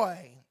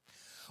joy.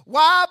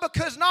 Why?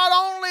 Because not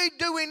only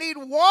do we need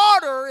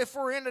water if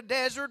we're in a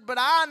desert, but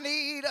I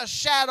need a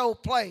shadow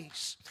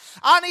place.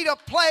 I need a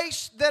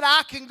place that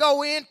I can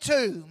go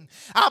into.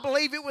 I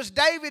believe it was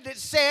David that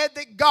said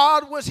that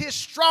God was his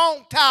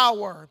strong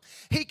tower.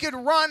 He could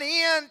run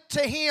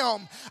into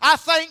him. I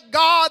thank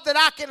God that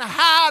I can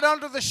hide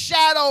under the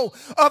shadow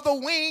of the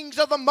wings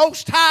of the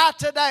Most High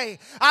today.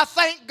 I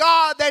thank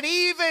God that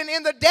even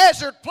in the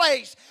desert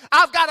place,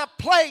 I've got a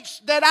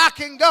place that I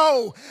can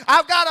go.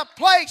 I've got a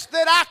place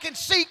that I can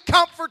seek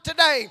comfort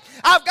today.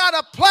 I've got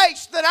a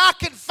place that I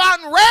can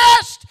find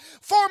rest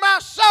for my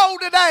soul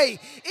today.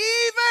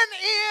 Even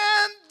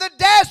in the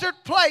desert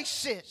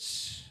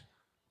places.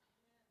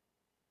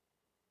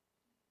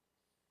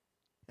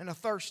 In a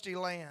thirsty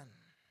land.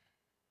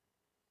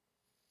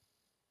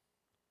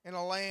 In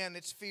a land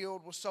that's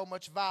filled with so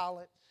much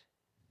violence.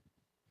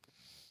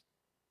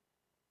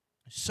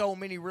 So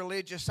many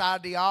religious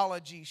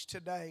ideologies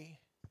today.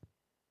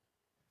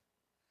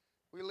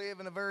 We live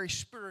in a very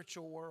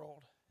spiritual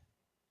world.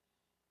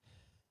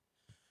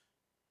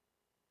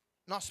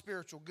 Not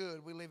spiritual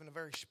good. We live in a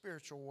very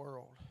spiritual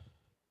world.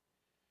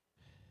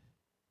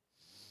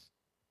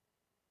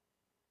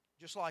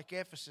 Just like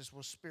Ephesus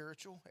was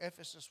spiritual.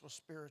 Ephesus was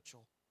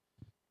spiritual.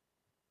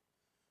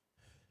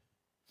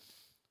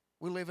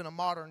 We live in a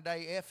modern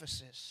day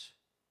Ephesus.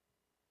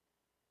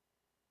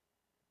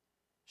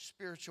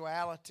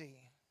 Spirituality.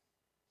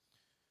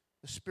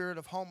 The spirit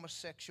of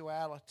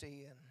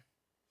homosexuality and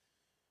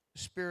the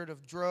spirit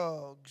of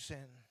drugs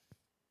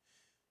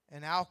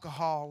and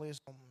alcoholism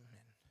and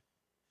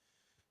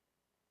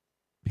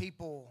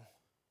people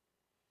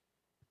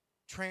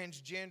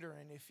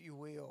transgendering, if you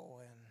will,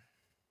 and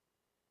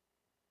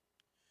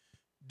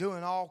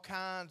doing all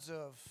kinds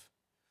of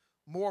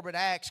morbid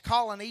acts,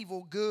 calling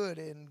evil good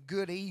and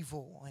good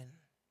evil, and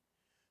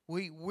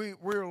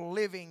we're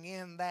living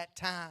in that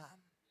time.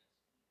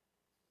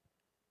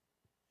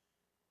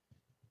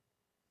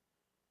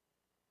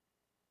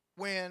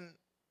 When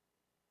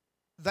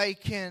they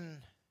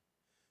can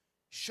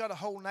shut a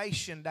whole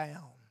nation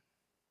down.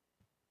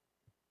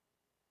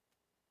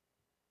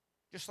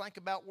 Just think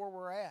about where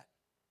we're at.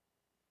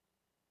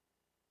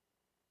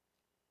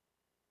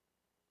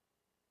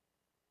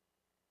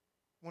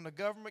 When the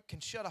government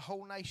can shut a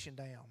whole nation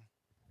down,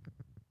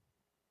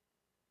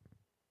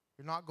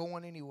 you're not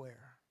going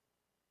anywhere.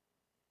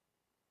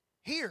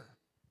 Here.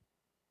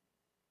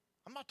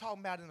 I'm not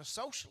talking about in a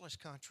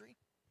socialist country.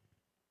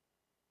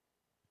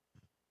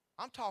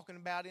 I'm talking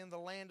about in the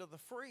land of the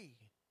free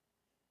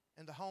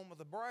and the home of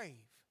the brave.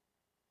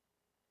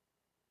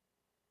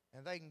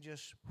 And they can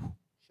just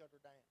shut her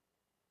down.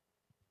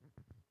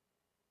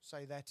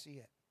 Say that's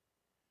it.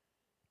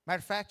 Matter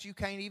of fact, you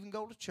can't even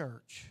go to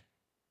church.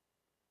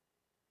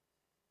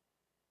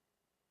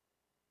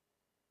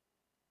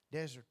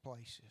 Desert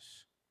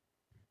places.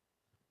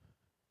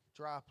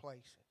 Dry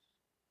places.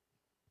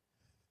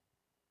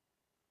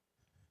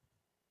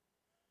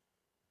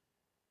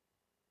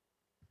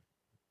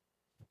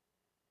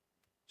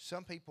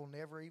 Some people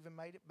never even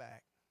made it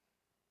back.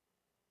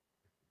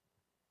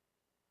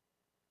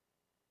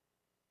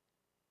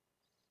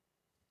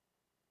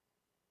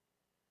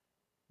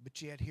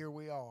 But yet here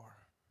we are.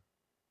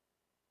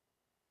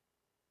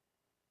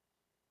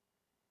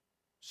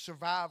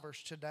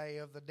 Survivors today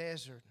of the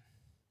desert.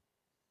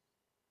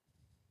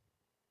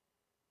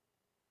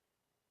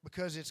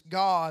 Because it's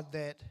God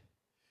that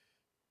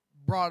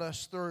brought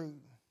us through.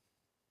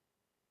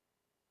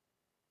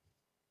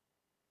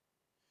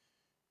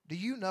 Do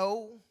you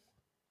know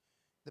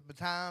that by the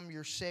time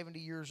you're 70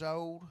 years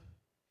old,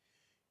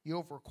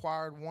 you'll have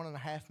required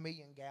 1.5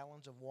 million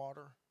gallons of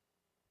water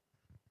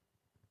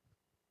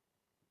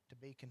to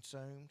be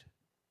consumed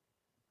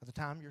by the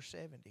time you're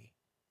 70?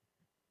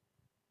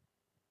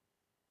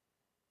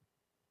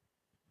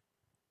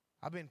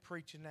 I've been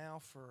preaching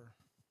now for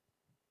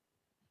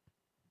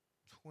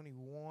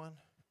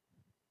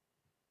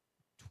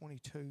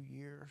 22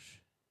 years,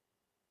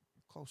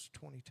 close to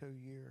 22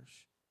 years.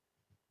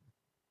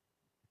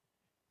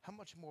 How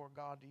much more,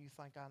 God, do you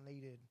think I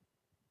needed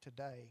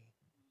today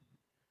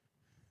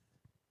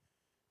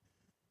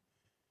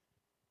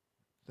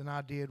than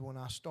I did when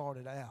I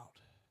started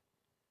out?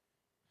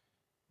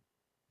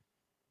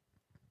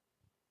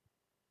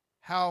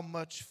 How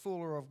much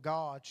fuller of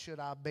God should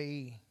I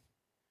be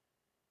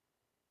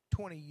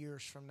 20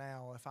 years from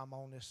now if I'm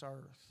on this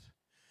earth?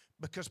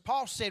 Because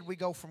Paul said we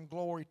go from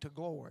glory to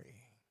glory.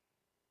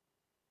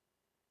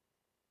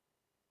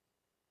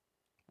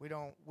 We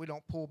don't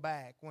pull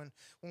back. When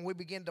we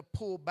begin to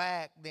pull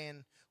back,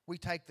 then we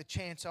take the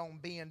chance on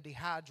being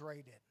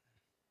dehydrated.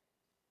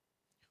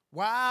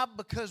 Why?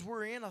 Because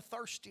we're in a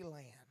thirsty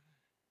land.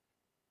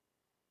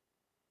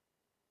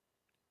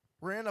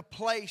 We're in a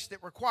place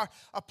that requires,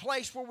 a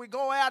place where we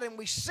go out and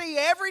we see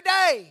every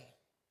day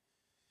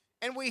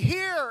and we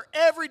hear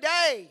every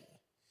day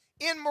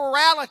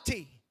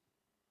immorality.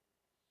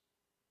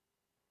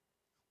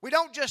 We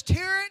don't just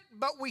hear it,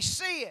 but we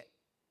see it.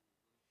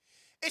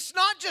 It's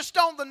not just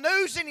on the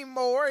news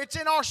anymore, it's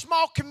in our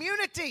small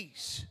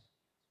communities.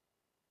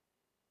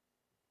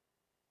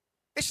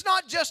 It's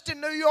not just in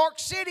New York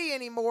City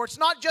anymore. It's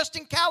not just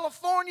in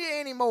California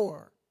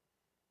anymore.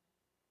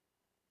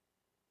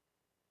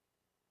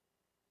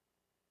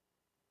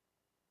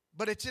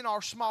 But it's in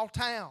our small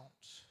towns.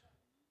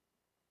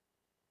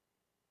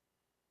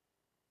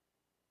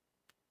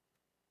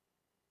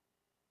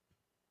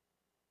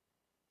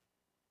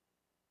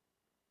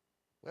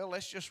 Well,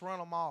 let's just run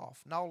them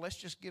off. No, let's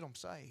just get them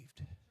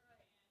saved.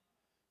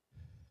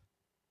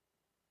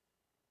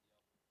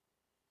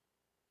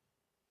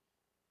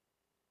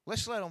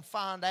 Let's let them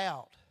find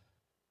out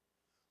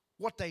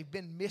what they've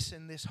been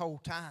missing this whole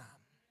time.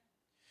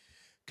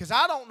 Because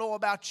I don't know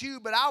about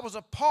you, but I was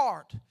a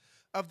part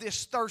of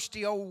this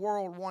thirsty old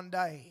world one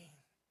day.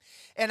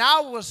 And I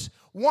was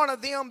one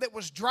of them that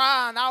was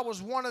dry, and I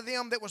was one of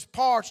them that was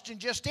parched. And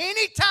just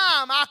any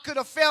time I could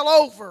have fell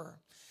over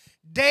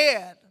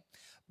dead.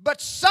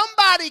 But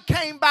somebody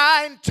came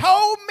by and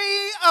told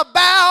me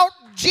about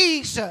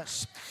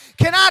Jesus.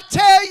 Can I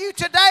tell you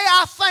today,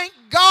 I thank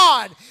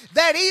God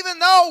that even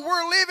though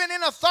we're living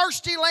in a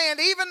thirsty land,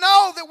 even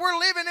though that we're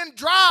living in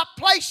dry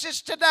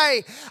places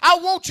today, I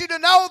want you to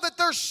know that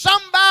there's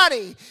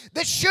somebody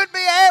that should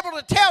be able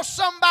to tell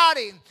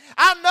somebody,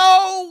 I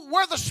know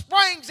where the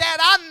spring's at.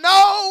 I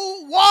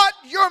know what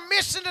you're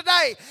missing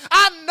today.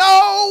 I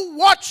know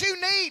what you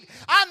need.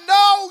 I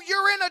know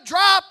you're in a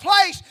dry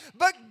place,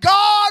 but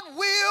God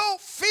will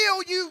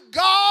fill you.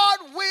 God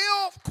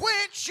will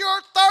quench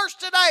your thirst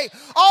today.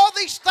 All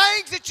these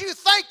things that you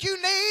think you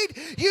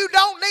need, you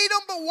don't need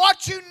them, but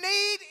what you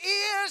need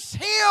is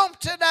Him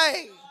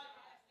today.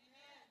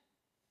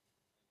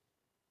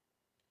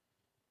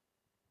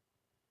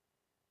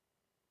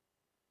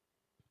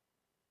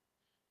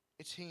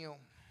 It's Him.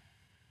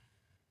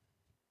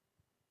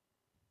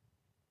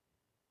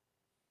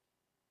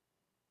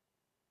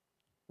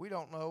 We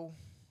don't know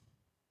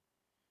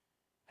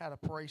how to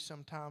pray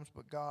sometimes,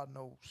 but God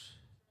knows.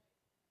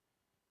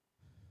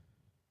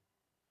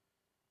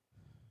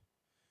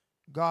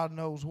 God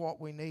knows what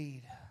we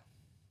need.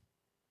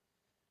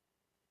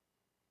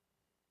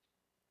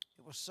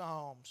 It was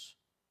Psalms.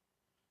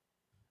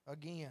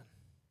 Again,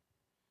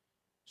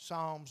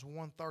 Psalms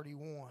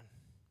 131.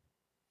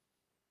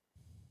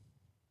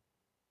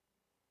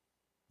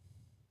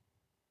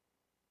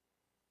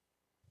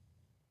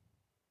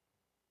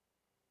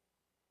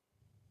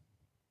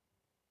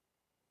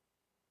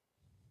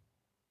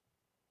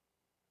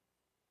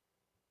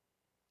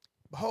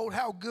 Behold,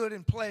 how good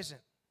and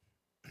pleasant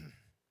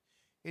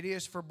it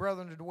is for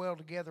brethren to dwell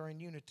together in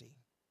unity.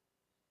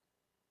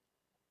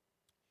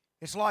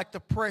 It's like the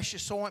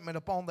precious ointment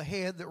upon the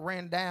head that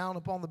ran down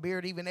upon the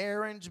beard, even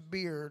Aaron's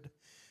beard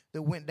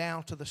that went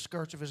down to the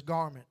skirts of his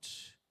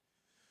garments.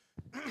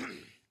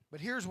 But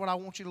here's what I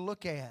want you to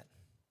look at.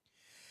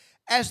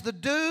 As the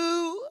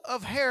dew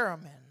of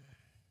Hermon,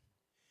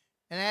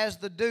 and as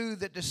the dew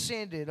that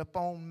descended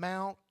upon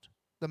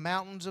the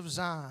mountains of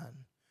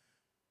Zion,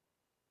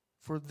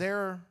 for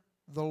there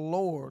the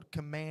Lord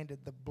commanded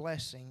the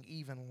blessing,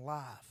 even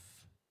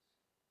life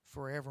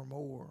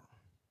forevermore.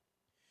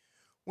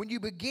 When you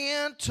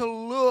begin to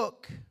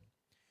look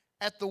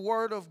at the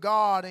Word of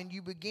God and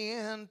you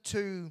begin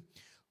to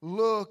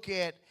look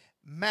at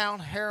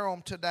Mount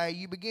Hermon today,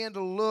 you begin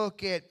to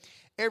look at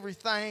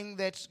everything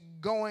that's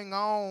going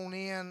on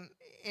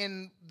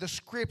in the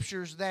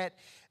Scriptures that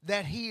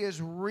he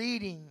is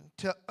reading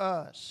to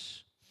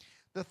us,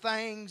 the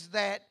things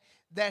that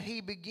he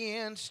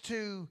begins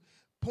to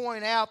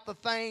point out, the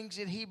things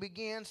that he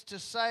begins to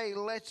say,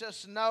 lets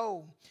us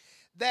know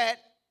that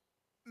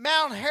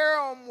Mount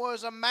Hermon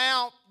was a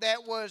mount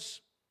that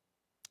was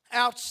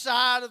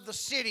outside of the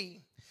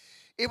city.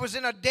 It was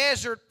in a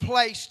desert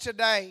place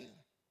today.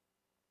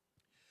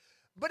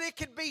 But it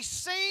could be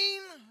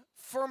seen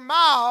for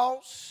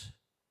miles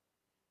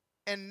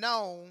and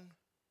known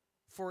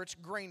for its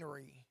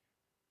greenery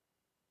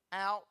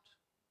out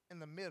in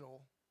the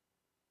middle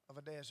of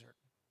a desert.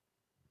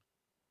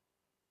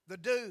 The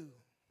dew,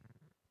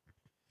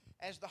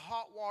 as the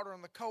hot water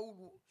and the cold,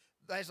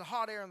 as the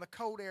hot air and the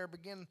cold air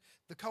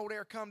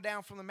come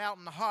down from the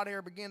mountain, the hot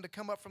air began to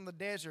come up from the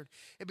desert.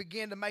 It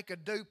began to make a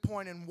dew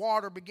point, and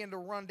water began to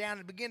run down.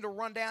 It began to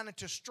run down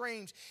into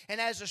streams, and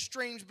as the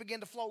streams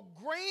began to flow,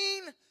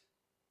 green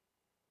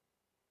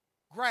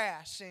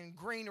grass and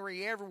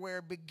greenery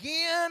everywhere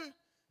began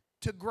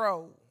to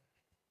grow.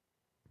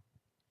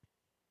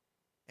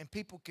 And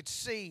people could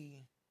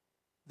see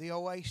the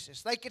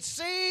oasis. They could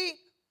see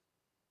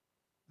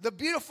the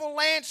beautiful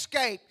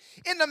landscape.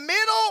 In the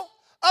middle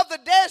of the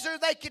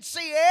desert, they could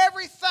see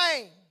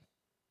everything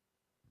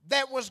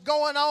that was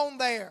going on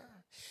there.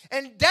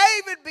 And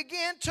David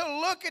began to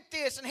look at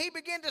this, and he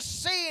began to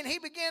see, and he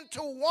began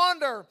to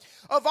wonder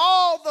of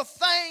all the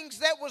things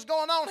that was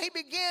going on. He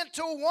began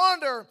to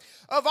wonder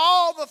of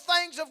all the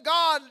things of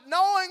God,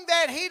 knowing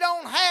that he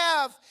didn't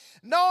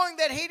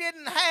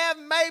have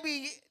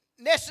maybe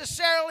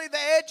necessarily the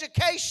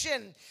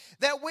education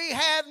that we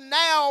have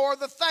now or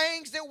the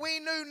things that we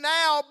knew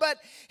now, but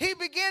he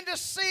began to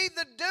see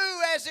the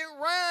dew as it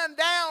ran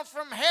down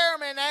from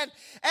Hermon, and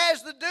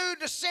as the dew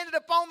descended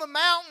upon the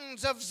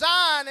mountains of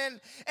Zion,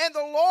 and the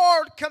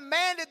Lord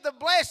commanded the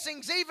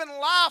blessings, even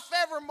life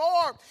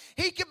evermore.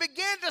 He could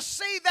begin to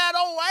see that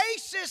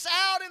oasis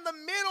out in the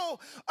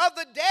middle of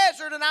the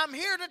desert. And I'm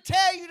here to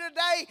tell you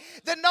today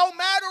that no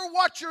matter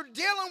what you're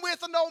dealing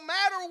with and no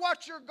matter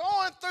what you're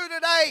going through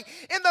today,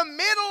 in the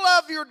middle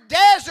of your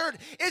desert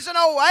is an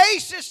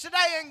oasis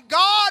today. And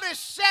God has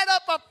set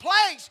up a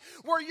place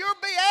where you'll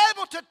be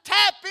able to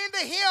tap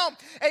into Him.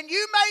 And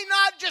you may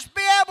not just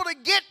be able to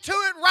get to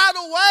it right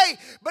away,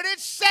 but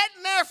it's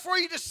sitting there for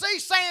you to see,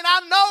 saying,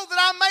 I know that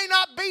I may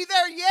not be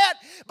there yet,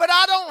 but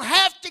I don't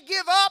have to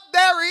give up.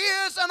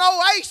 There is an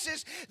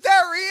oasis.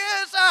 There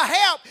is a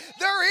help.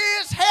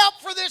 There is help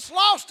for this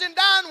lost and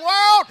dying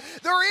world.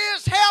 There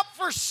is help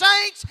for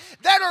saints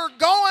that are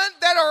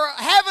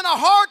having a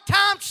hard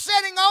time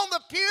sitting on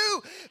the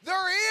pew.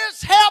 There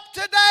is help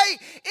today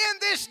in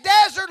this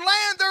desert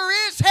land. There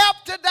is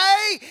help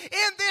today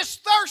in this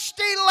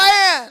thirsty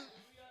land.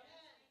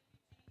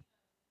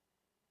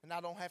 And I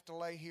don't have to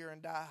lay here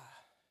and die.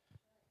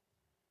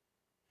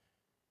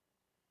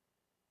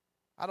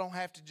 I don't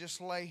have to just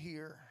lay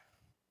here.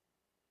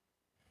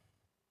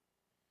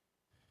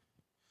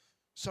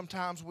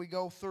 Sometimes we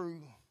go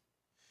through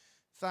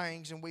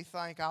things and we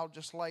think, I'll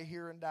just lay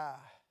here and die.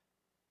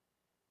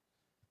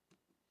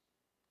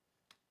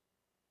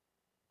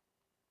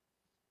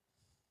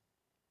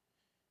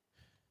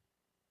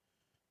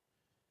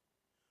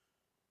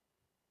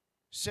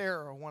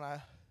 Sarah,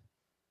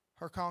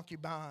 her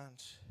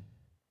concubines,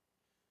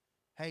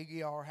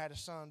 Hagar, had a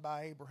son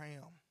by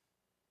Abraham.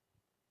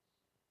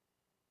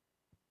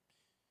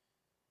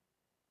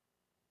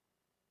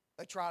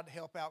 They tried to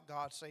help out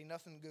God. See,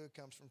 nothing good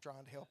comes from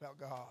trying to help out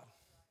God.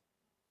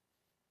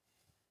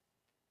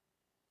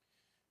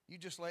 You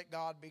just let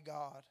God be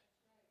God.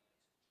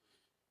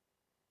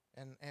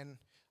 And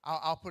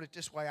I'll put it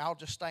this way. I'll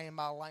just stay in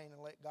my lane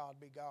and let God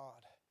be God.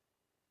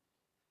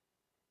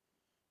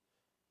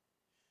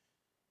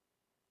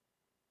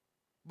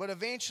 But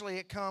eventually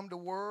it come to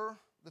where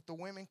that the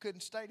women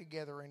couldn't stay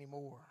together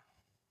anymore.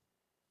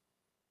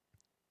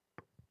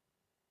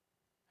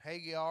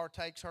 Hagar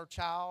takes her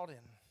child and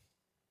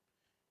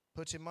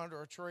puts him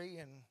under a tree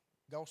and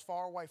goes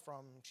far away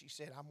from him. She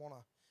said, I'm going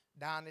to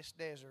die in this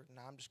desert, and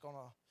I'm just going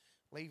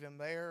to leave him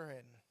there,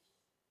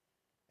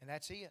 and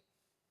that's it.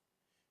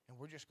 And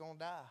we're just going to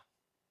die.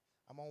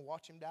 I'm going to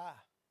watch him die.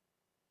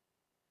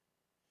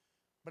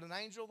 But an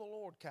angel of the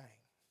Lord came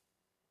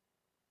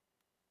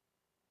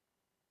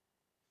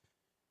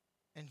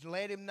and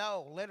let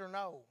her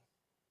know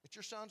that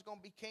your son's going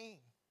to be king.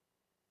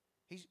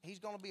 He's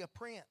going to be a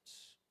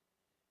prince.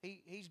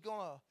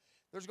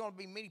 There's going to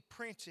be many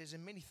princes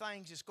and many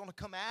things that's going to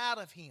come out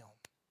of him.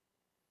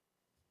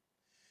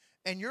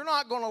 And you're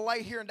not going to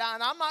lay here and die.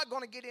 And I'm not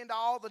going to get into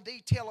all the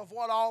detail of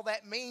what all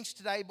that means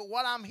today. But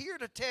what I'm here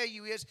to tell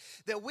you is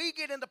that we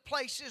get into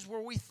places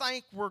where we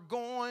think we're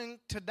going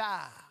to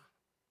die.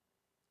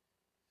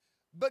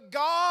 But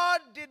God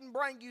didn't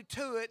bring you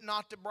to it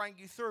not to bring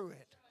you through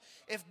it.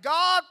 If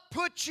God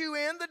put you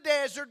in the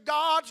desert,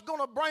 God's going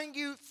to bring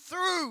you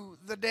through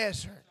the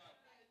desert.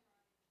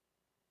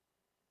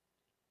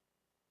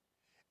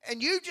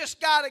 And you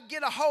just got to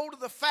get a hold of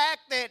the fact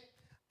that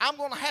I'm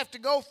going to have to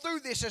go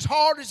through this, as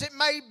hard as it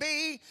may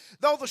be,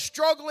 though the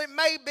struggle it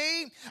may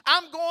be.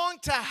 I'm going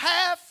to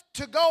have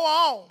to go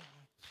on.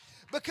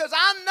 Because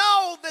I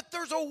know that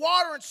there's a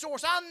watering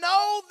source. I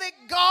know that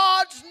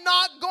God's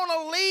not going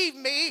to leave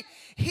me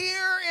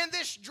here in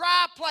this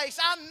dry place.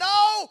 I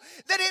know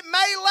that it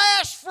may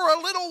last for a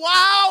little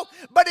while,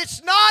 but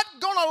it's not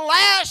going to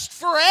last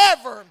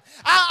forever.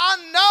 I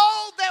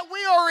know that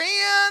we are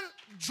in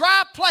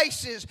dry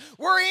places.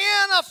 We're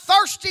in a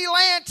thirsty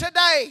land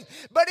today,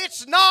 but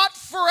it's not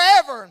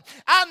forever.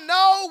 I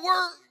know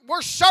we're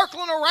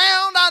circling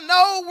around. I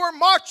know we're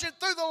marching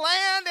through the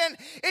land, and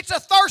it's a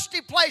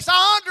thirsty place.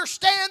 I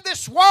understand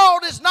this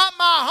world is not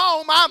my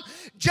home. I'm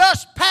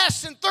just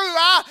passing through.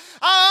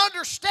 I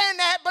understand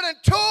that, but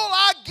until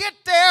I get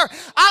there,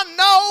 I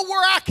know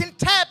where I can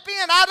tap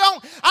in. I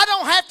don't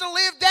have to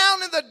live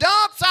down in the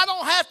dumps. I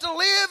don't have to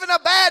live in a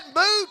bad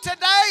mood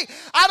today.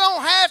 I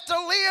don't have to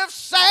live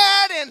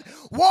sad and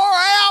wore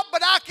out,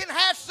 but I can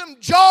have some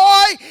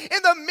joy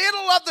in the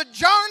middle of the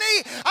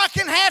journey. I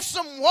can have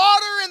some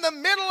water in the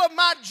middle of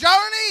my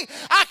journey.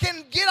 I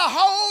can get a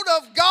hold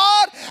of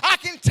God. I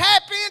can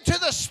tap into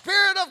the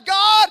Spirit of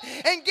God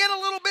and get a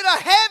little bit of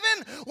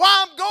heaven while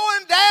I'm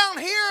going down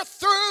here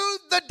through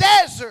the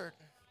desert.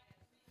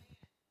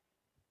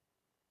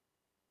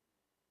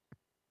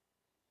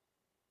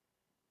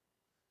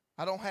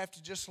 I don't have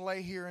to just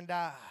lay here and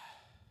die.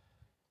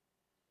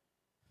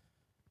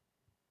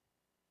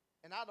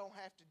 And I don't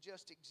have to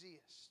just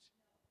exist.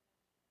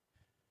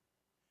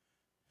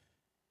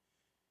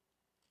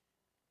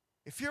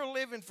 If you're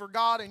living for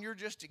God and you're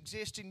just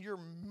existing, you're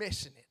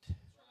missing it.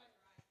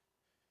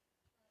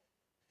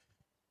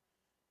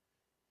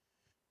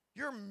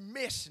 You're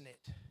missing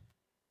it.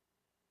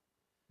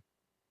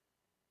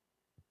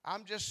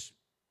 I'm just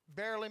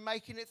barely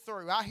making it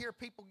through. I hear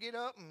people get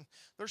up and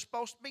they're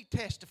supposed to be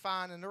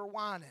testifying and they're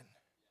whining.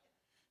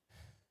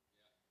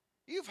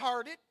 You've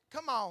heard it.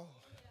 Come on.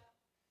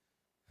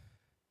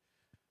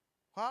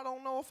 Well, I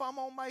don't know if I'm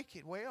going to make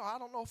it. Well, I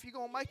don't know if you're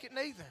going to make it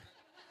neither.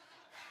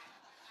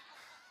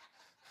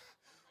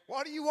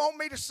 What do you want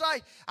me to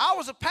say? I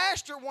was a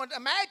pastor once.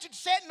 Imagine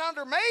sitting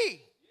under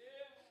me.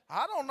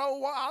 I don't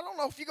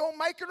know if you're going to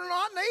make it or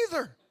not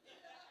neither.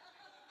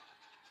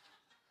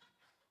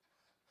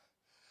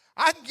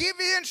 I can give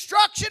you the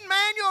instruction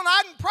manual and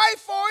I can pray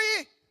for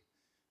you,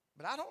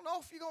 but I don't know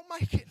if you're going to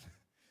make it.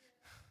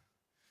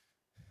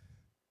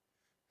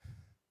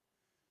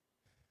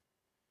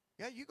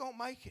 Yeah, you're going to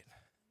make it.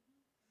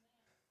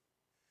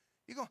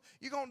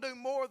 You're going to do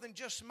more than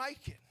just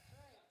make it.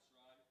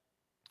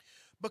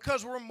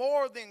 Because we're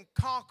more than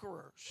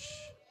conquerors.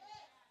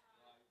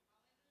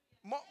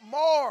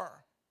 More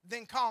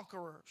than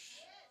conquerors.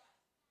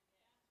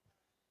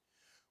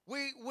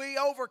 We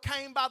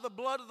overcame by the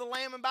blood of the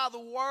Lamb and by the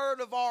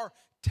word of our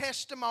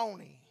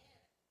testimony.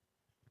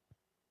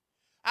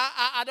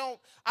 I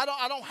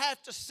don't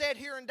have to sit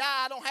here and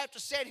die. I don't have to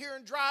sit here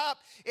and dry up.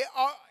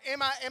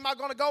 Am I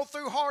going to go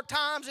through hard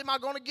times? Am I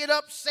going to get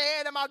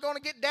upset? Am I going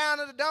to get down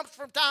in the dumps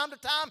from time to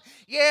time?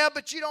 Yeah,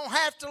 but you don't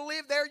have to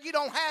live there. You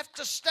don't have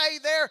to stay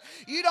there.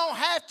 You don't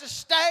have to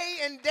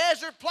stay in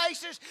desert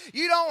places.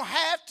 You don't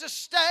have to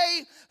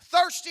stay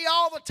thirsty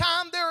all the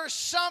time. There is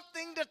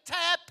something to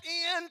tap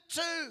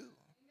into.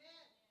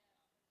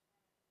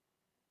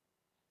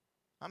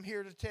 I'm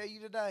here to tell you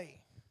today.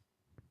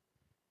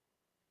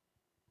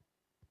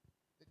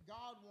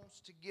 God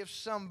wants to give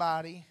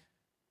somebody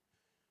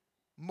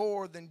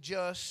more than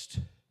just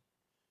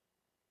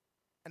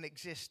an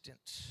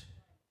existence.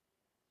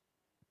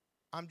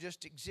 I'm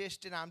just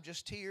existing. I'm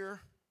just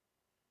here.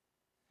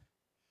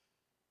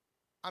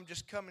 I'm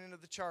just coming into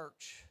the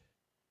church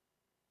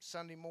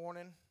Sunday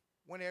morning,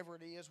 whenever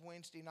it is,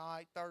 Wednesday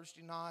night,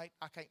 Thursday night,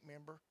 I can't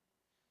remember.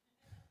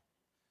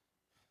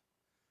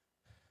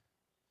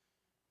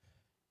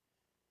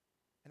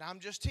 And I'm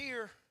just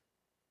here.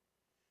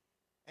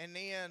 And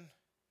then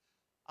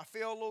I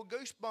feel a little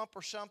goosebump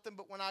or something,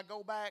 but when I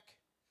go back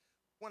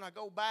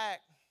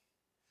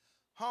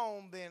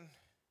home, then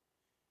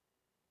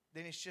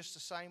it's just the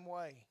same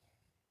way.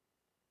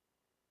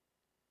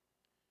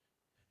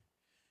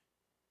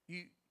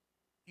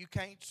 You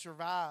can't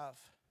survive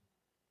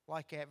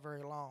like that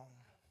very long.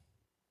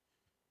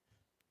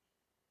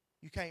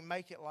 You can't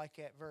make it like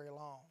that very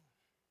long.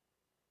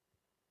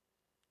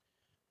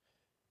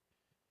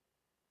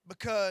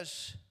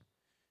 Because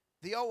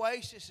the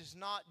oasis is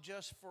not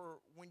just for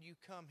when you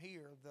come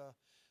here.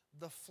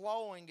 The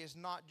flowing is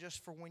not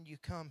just for when you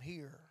come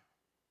here.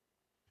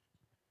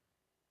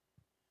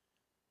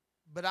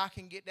 But I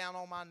can get down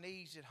on my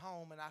knees at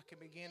home and I can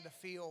begin to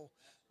feel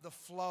the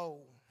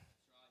flow.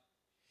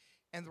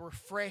 And the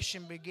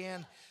refreshing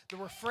begin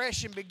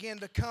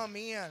to come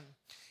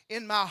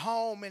in my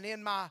home and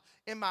in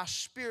my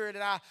spirit,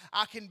 and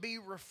I can be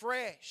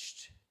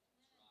refreshed.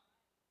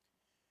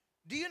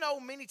 Do you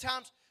know many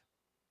times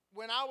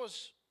when I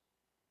was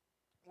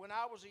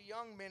a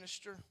young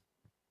minister,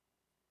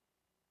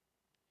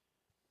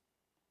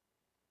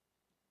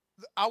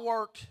 I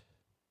worked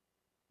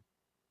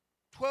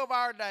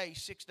 12-hour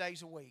days, 6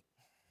 days a week.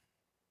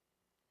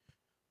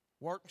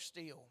 Working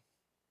steel,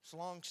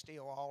 slung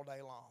steel all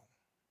day long.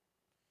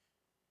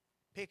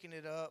 Picking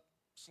it up,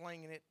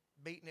 slinging it,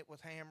 beating it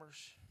with hammers.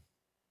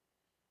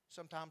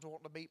 Sometimes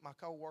wanting to beat my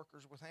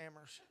co-workers with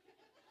hammers.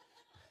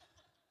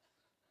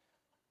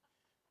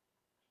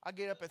 I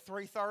get up at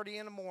 3:30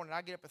 in the morning.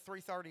 I get up at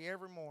 3:30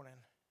 every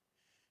morning.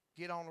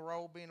 Get on the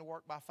road, be into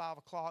work by 5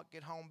 o'clock.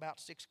 Get home about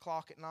 6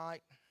 o'clock at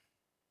night.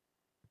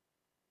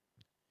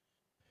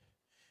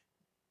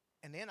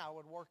 And then I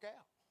would work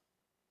out.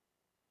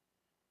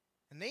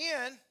 And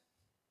then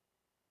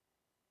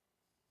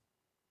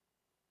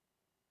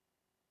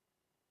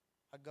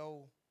I'd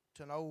go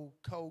to an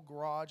old cold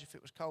garage if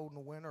it was cold in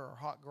the winter, or a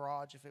hot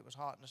garage if it was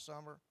hot in the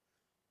summer.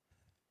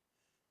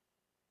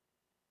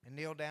 And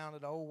kneel down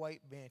at the old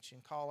weight bench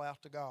and call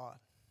out to God.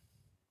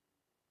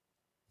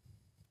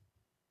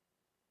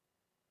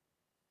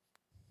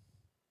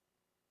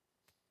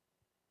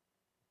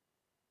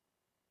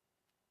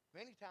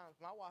 Many times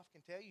my wife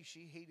can tell you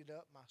she heated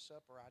up my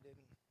supper. I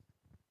didn't.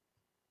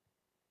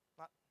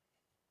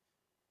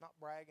 Not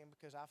bragging,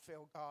 because I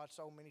failed God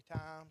so many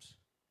times.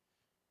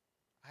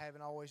 I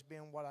haven't always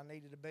been what I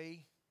needed to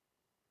be.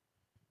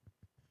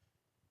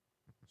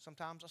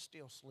 Sometimes I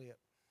still slip.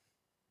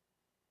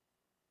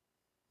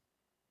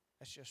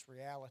 That's just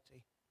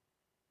reality.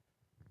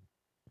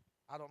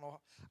 I don't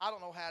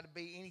know how to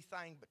be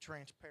anything but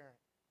transparent.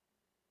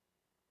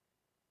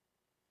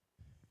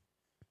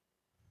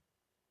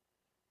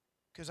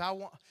 Because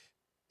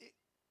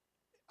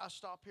I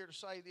stop here to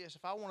say this.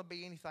 If I want to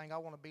be anything, I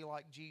want to be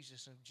like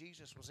Jesus. And if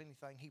Jesus was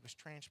anything, He was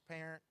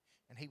transparent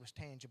and He was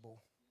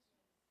tangible.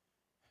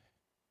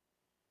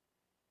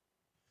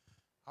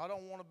 I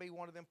don't want to be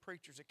one of them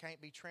preachers that can't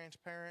be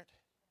transparent,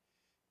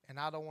 and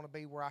I don't want to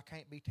be where I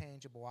can't be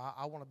tangible.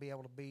 I want to be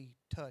able to be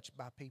touched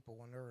by people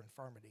when they're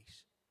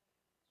infirmities.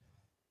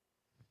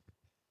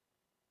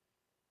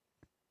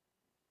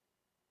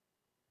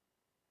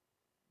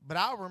 But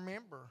I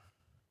remember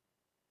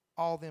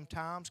all them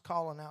times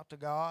calling out to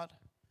God.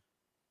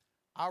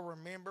 I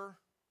remember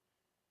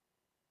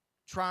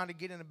trying to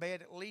get into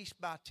bed at least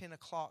by 10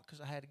 o'clock because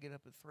I had to get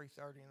up at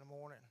 3:30 in the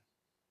morning.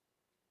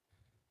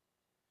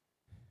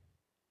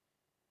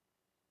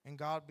 And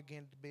God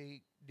began to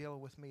be dealing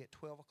with me at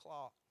 12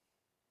 o'clock.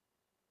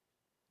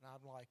 And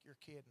I'm like, you're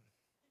kidding.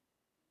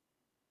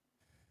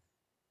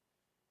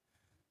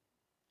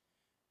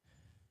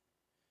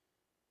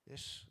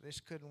 This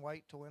couldn't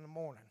wait till in the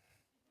morning.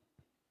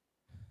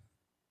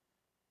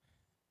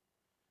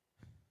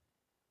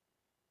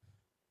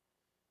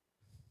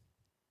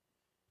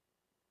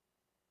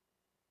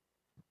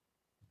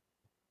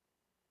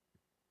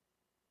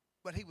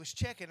 But He was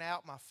checking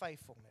out my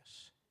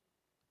faithfulness.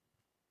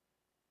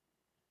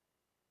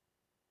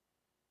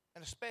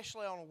 And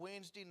especially on a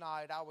Wednesday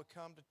night, I would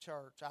come to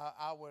church.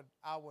 I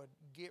would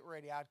get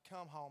ready. I'd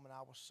come home and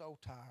I was so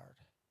tired.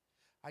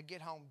 I'd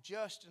get home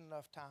just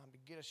enough time to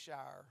get a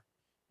shower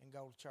and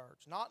go to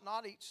church. Not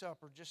eat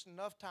supper, just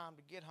enough time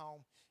to get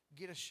home,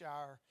 get a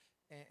shower,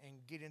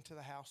 and get into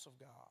the house of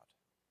God.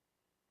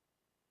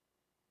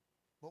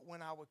 But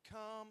when I would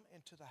come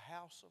into the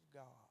house of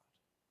God,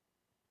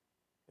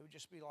 it would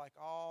just be like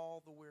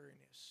all the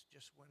weariness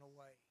just went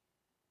away.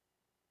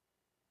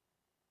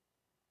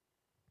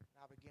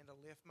 I began to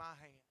lift my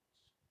hands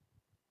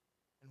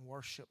and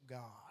worship God.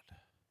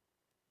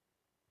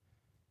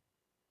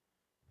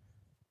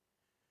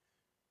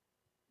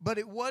 But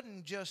it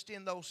wasn't just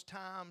in those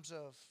times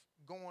of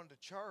going to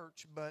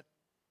church, but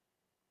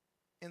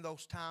in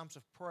those times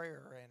of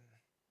prayer and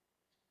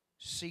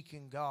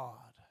seeking God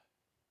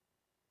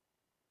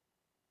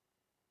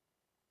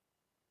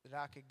that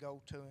I could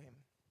go to Him.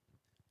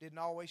 Didn't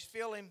always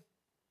feel Him.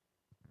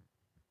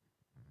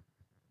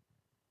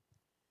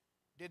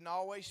 Didn't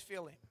always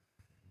feel Him.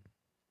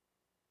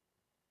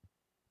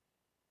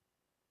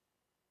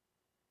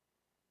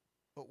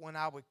 But when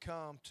I would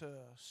come to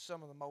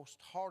some of the most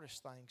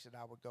hardest things that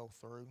I would go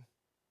through,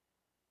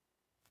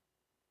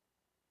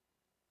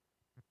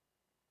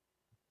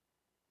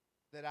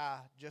 that I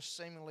just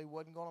seemingly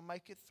wasn't going to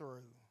make it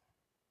through,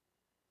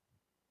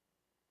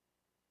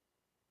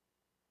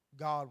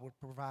 God would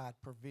provide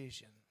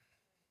provision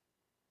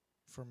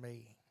for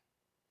me.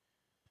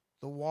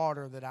 The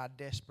water that I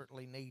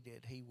desperately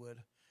needed, He would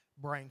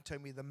bring to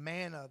me. The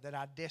manna that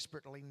I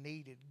desperately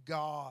needed,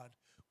 God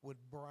would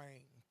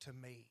bring to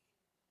me.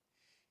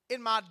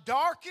 In my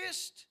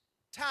darkest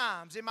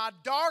times, in my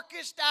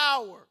darkest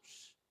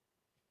hours,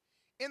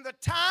 in the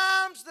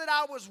times that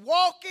I was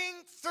walking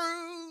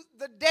through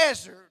the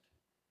desert,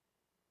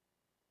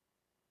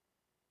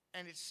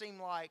 and it seemed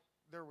like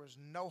there was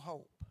no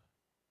hope.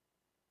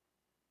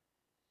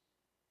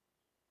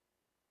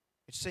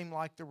 It seemed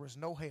like there was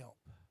no help.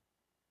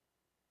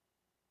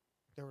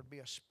 There would be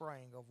a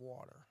spring of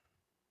water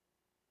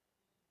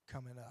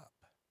coming up.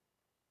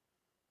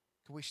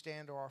 Can we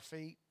stand to our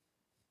feet?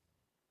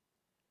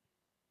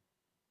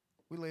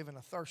 We live in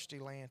a thirsty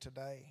land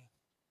today.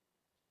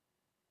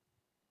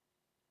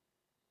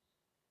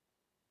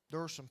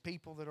 There are some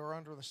people that are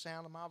under the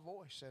sound of my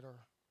voice that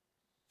are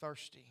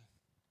thirsty.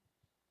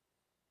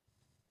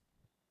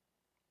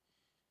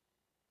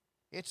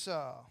 It's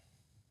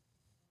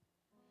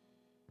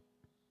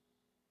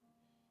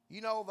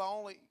you know, the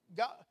only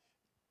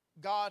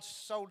God's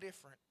so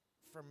different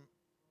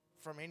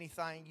from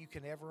anything you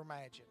can ever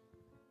imagine.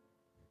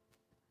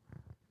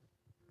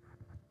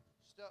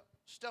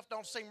 Stuff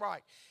don't seem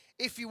right.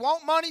 If you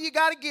want money, you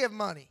got to give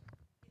money.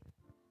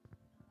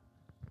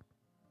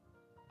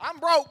 I'm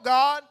broke,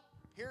 God.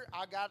 Here,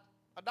 I got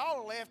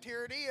 $1 left.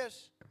 Here it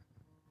is.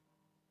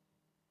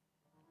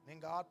 Then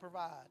God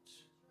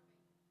provides.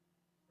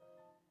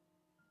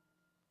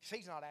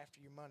 He's not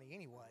after your money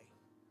anyway.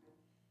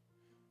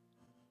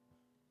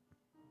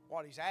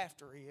 What He's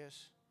after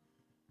is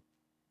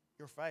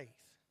your faith.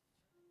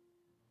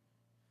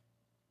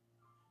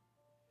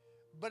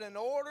 But in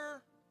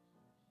order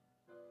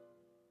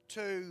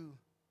to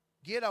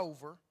get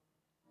over,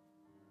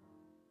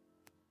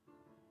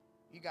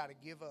 you got to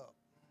give up.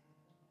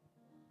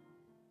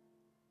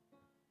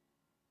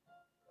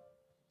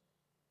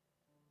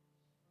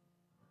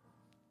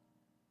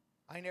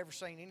 I ain't ever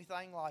seen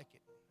anything like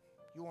it.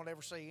 You won't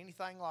ever see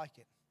anything like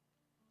it.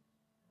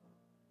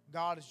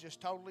 God is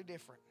just totally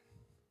different.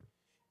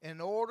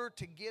 In order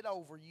to get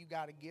over, you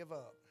got to give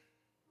up.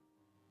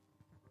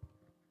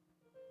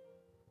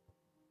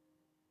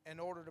 In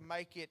order to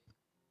make it,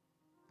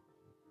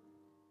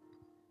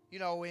 you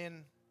know,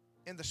 in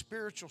the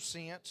spiritual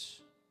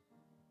sense,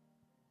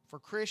 for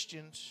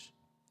Christians,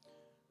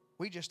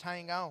 we just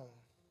hang on.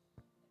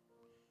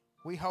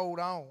 We hold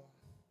on.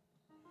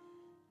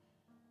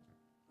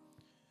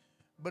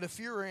 But if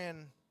you're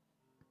in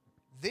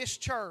this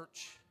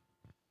church,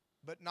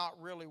 but not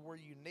really where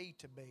you need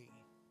to be,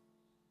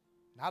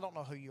 and I don't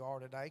know who you are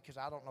today because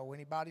I don't know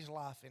anybody's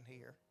life in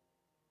here.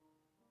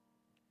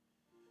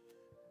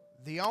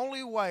 The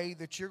only way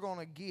that you're going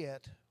to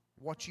get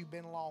what you've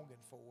been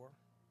longing for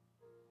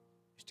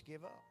is to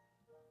give up.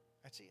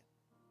 That's it.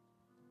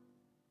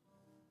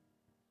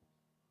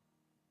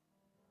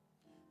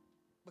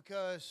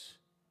 Because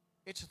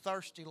it's a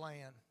thirsty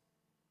land.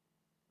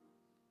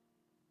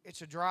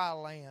 It's a dry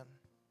land.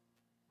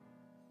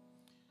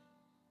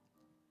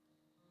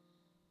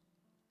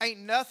 Ain't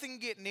nothing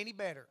getting any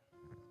better.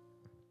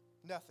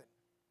 Nothing.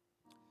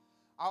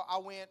 I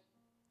went.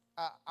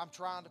 I'm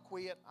trying to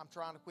quit.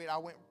 I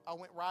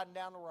went riding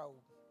down the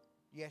road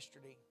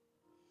yesterday.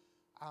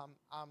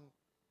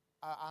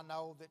 I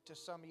know that to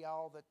some of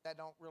y'all that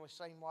don't really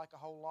seem like a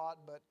whole lot,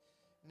 but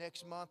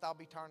next month I'll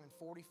be turning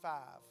 45.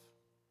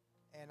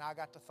 And I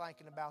got to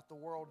thinking about the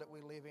world that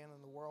we live in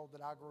and the world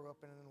that I grew up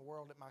in and the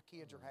world that my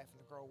kids are having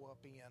to grow up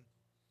in.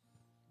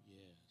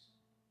 Yes.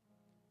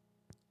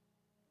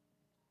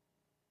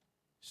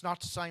 It's not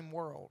the same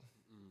world.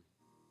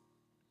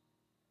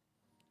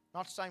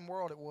 Not the same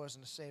world it was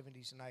in the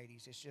 70s and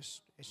 80s.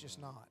 It's just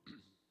not.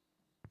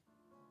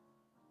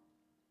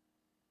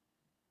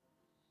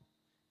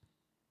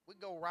 We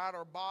go ride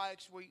our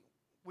bikes. We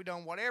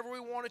done whatever we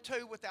wanted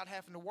to without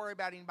having to worry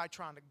about anybody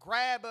trying to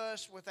grab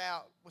us,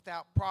 without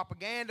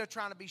propaganda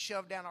trying to be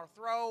shoved down our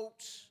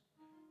throats.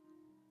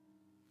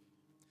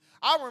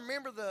 I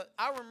remember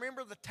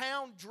the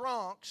town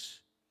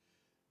drunks,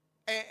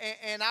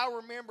 and I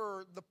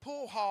remember the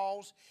pool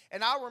halls,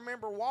 and I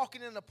remember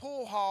walking in the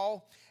pool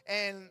hall,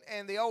 and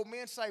the old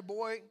men say,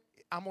 "Boy,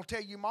 I'm gonna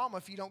tell you, Mama,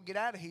 if you don't get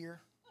out of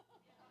here."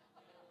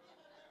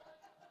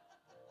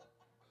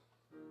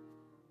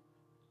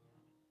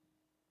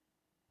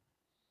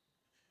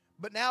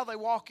 But now they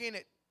walk in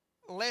at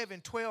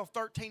 11, 12,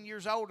 13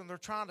 years old and they're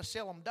trying to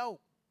sell them dope.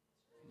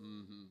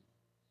 Mm-hmm.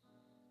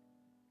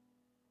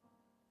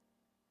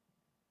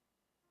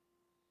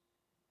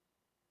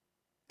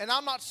 And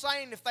I'm not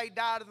saying if they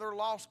died in their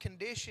lost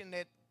condition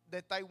that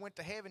they went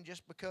to heaven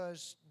just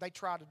because they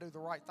tried to do the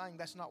right thing.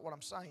 That's not what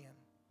I'm saying.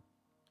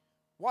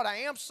 What I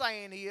am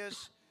saying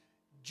is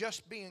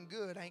just being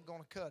good ain't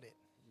going to cut it.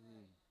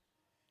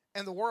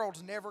 And the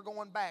world's never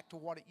going back to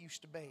what it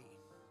used to be.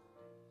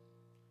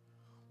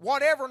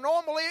 Whatever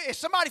normal is, if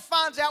somebody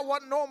finds out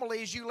what normal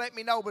is, you let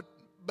me know,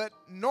 but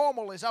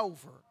normal is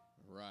over.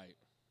 Right.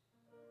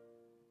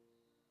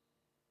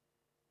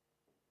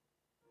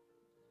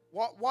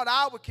 What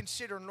I would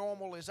consider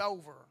normal is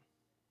over.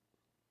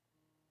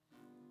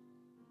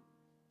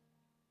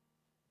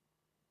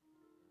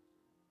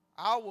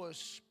 I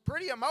was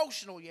pretty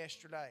emotional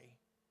yesterday.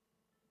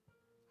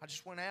 I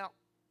just went out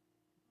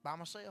by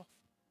myself.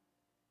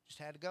 Just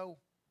had to go.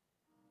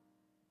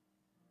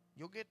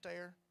 You'll get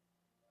there.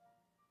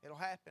 It'll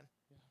happen.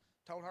 Yeah.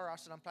 Told her, I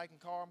said, I'm taking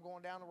a car, I'm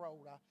going down the road.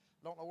 I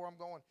don't know where I'm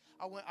going.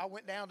 I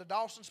went down to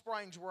Dawson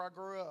Springs where I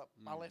grew up.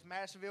 I left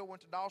Madisonville,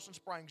 went to Dawson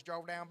Springs,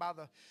 drove down by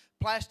the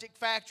plastic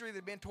factory that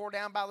had been tore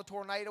down by the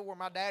tornado where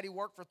my daddy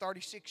worked for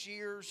 36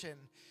 years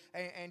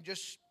and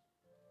just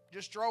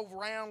drove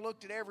around,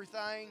 looked at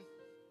everything.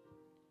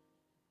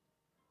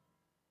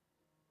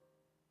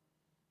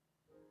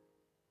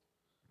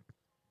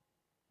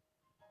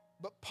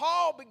 But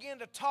Paul began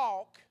to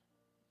talk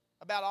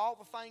about all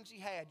the things he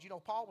had. You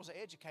know, Paul was an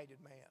educated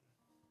man.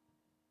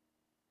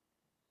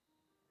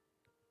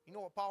 You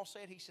know what Paul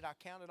said? He said, I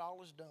count it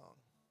all as dung.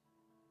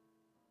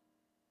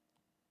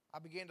 I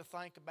began to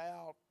think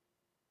about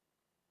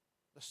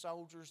the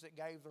soldiers that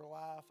gave their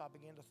life. I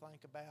began to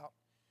think about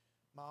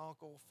my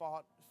uncle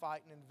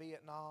fighting in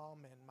Vietnam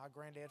and my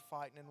granddad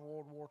fighting in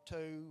World War II.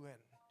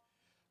 And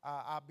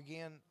I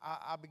began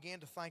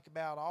to think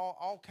about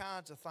all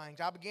kinds of things.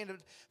 I began to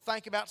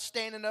think about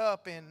standing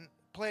up and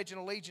pledging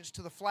allegiance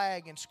to the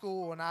flag in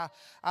school, and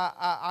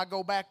I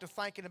go back to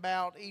thinking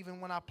about even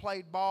when I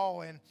played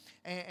ball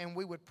and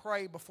we would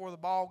pray before the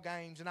ball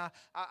games, and I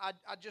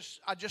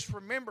just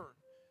remember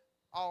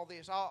all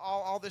this,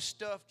 all this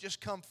stuff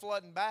just come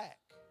flooding back.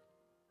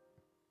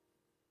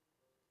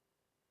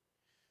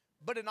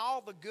 But in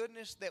all the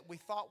goodness that we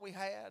thought we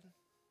had, it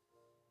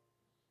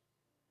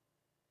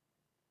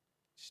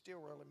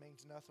still really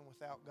means nothing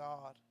without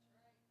God.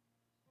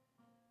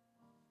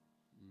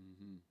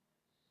 Mm-hmm.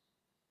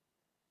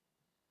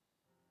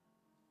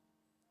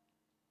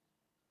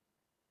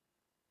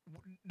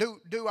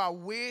 Do I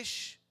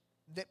wish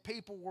that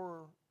people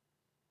were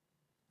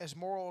as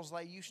moral as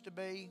they used to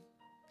be?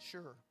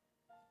 Sure.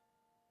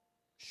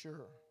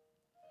 Sure.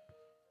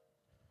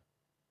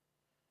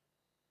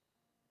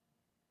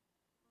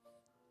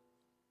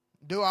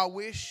 Do I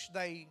wish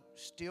they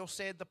still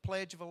said the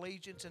Pledge of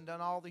Allegiance and done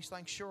all these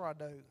things? Sure I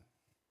do.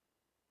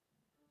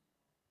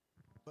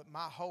 But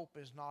my hope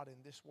is not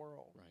in this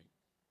world. Right.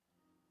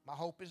 My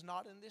hope is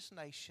not in this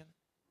nation.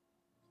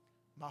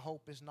 My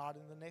hope is not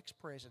in the next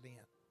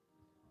president.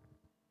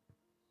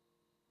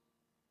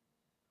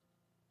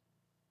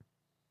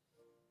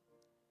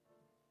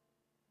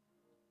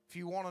 If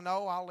you want to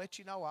know, I'll let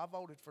you know. I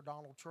voted for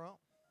Donald Trump.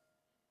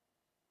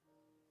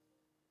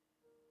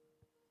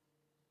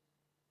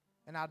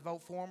 And I'd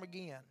vote for him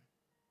again.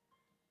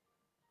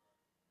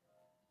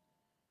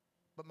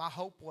 But my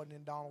hope wasn't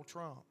in Donald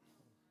Trump.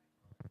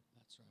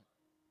 That's right.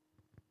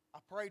 I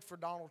prayed for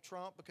Donald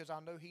Trump because I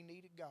knew he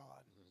needed God.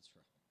 That's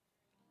right.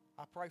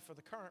 I pray for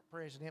the current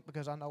president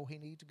because I know he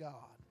needs God.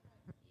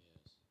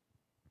 Yes.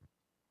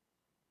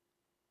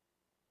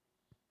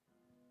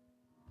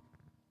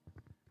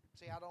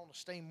 See, I don't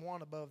esteem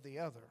one above the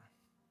other.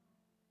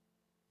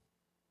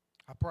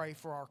 I pray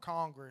for our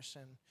Congress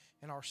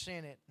and our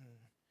Senate and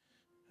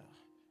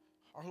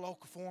our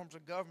local forms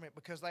of government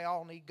because they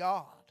all need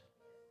God.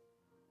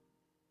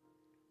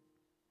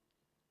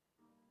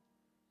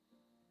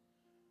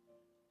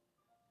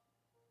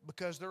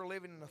 Because they're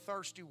living in a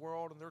thirsty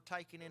world and they're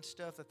taking in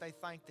stuff that they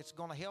think that's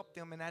going to help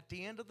them, and at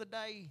the end of the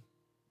day,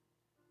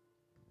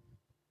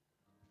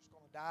 they're just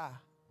going to die.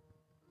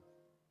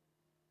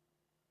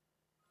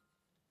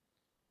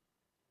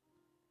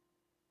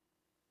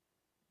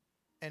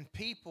 And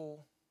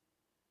people,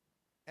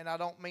 and I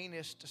don't mean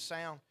this to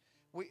sound,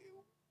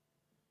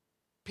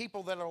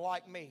 people that are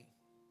like me.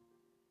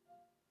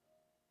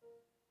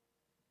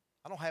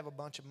 I don't have a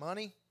bunch of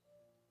money.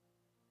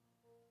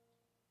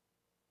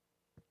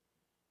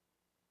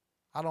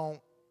 I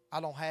don't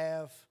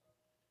have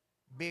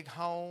big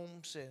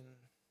homes and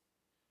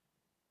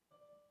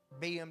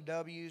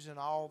BMWs and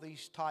all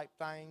these type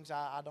things.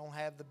 I don't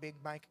have the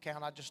big bank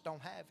account. I just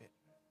don't have it.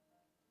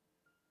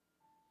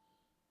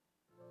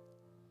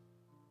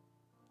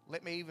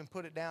 Let me even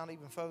put it down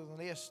even further than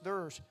this.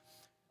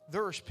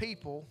 There's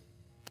people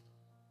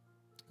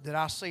that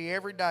I see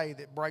every day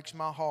that breaks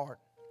my heart.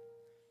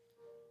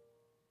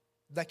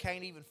 They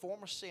can't even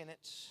form a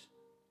sentence.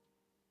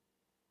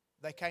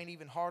 They can't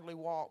even hardly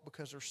walk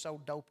because they're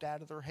so doped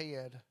out of their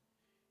head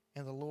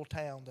in the little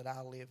town that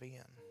I live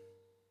in.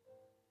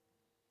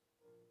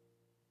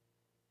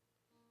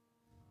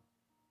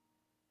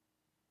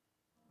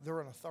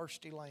 They're in a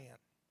thirsty land.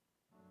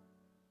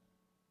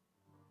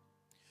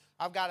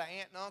 I've got an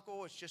aunt and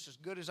uncle. It's just as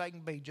good as they can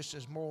be, just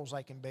as moral as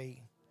they can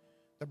be.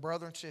 They're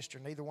brother and sister.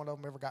 Neither one of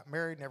them ever got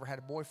married, never had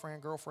a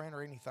boyfriend, girlfriend,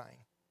 or anything.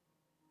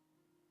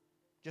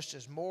 Just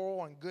as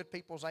moral and good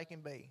people as they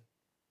can be.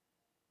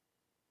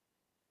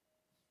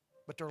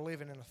 But they're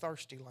living in a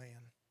thirsty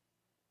land.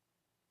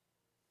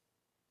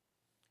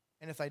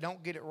 And if they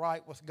don't get it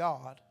right with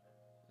God,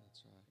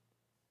 That's right.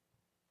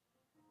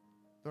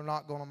 they're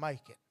not going to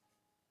make it.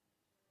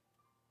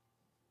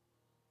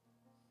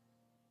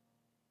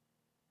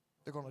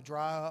 They're going to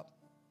dry up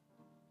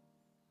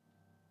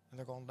and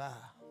they're going to die.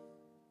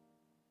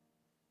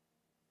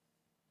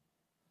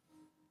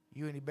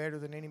 You any better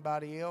than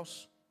anybody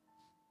else?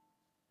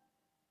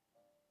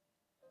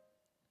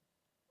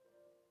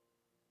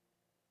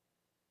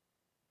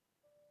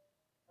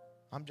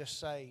 I'm just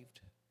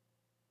saved.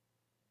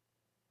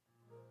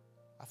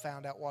 I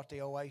found out what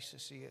the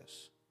oasis is.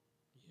 Yes.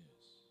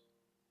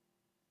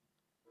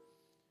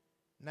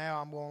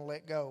 Now I'm going to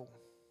let go.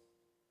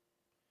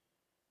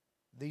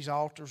 These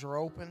altars are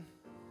open.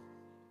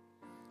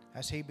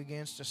 As he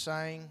begins to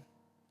sing,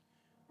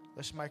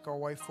 let's make our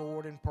way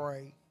forward and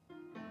pray.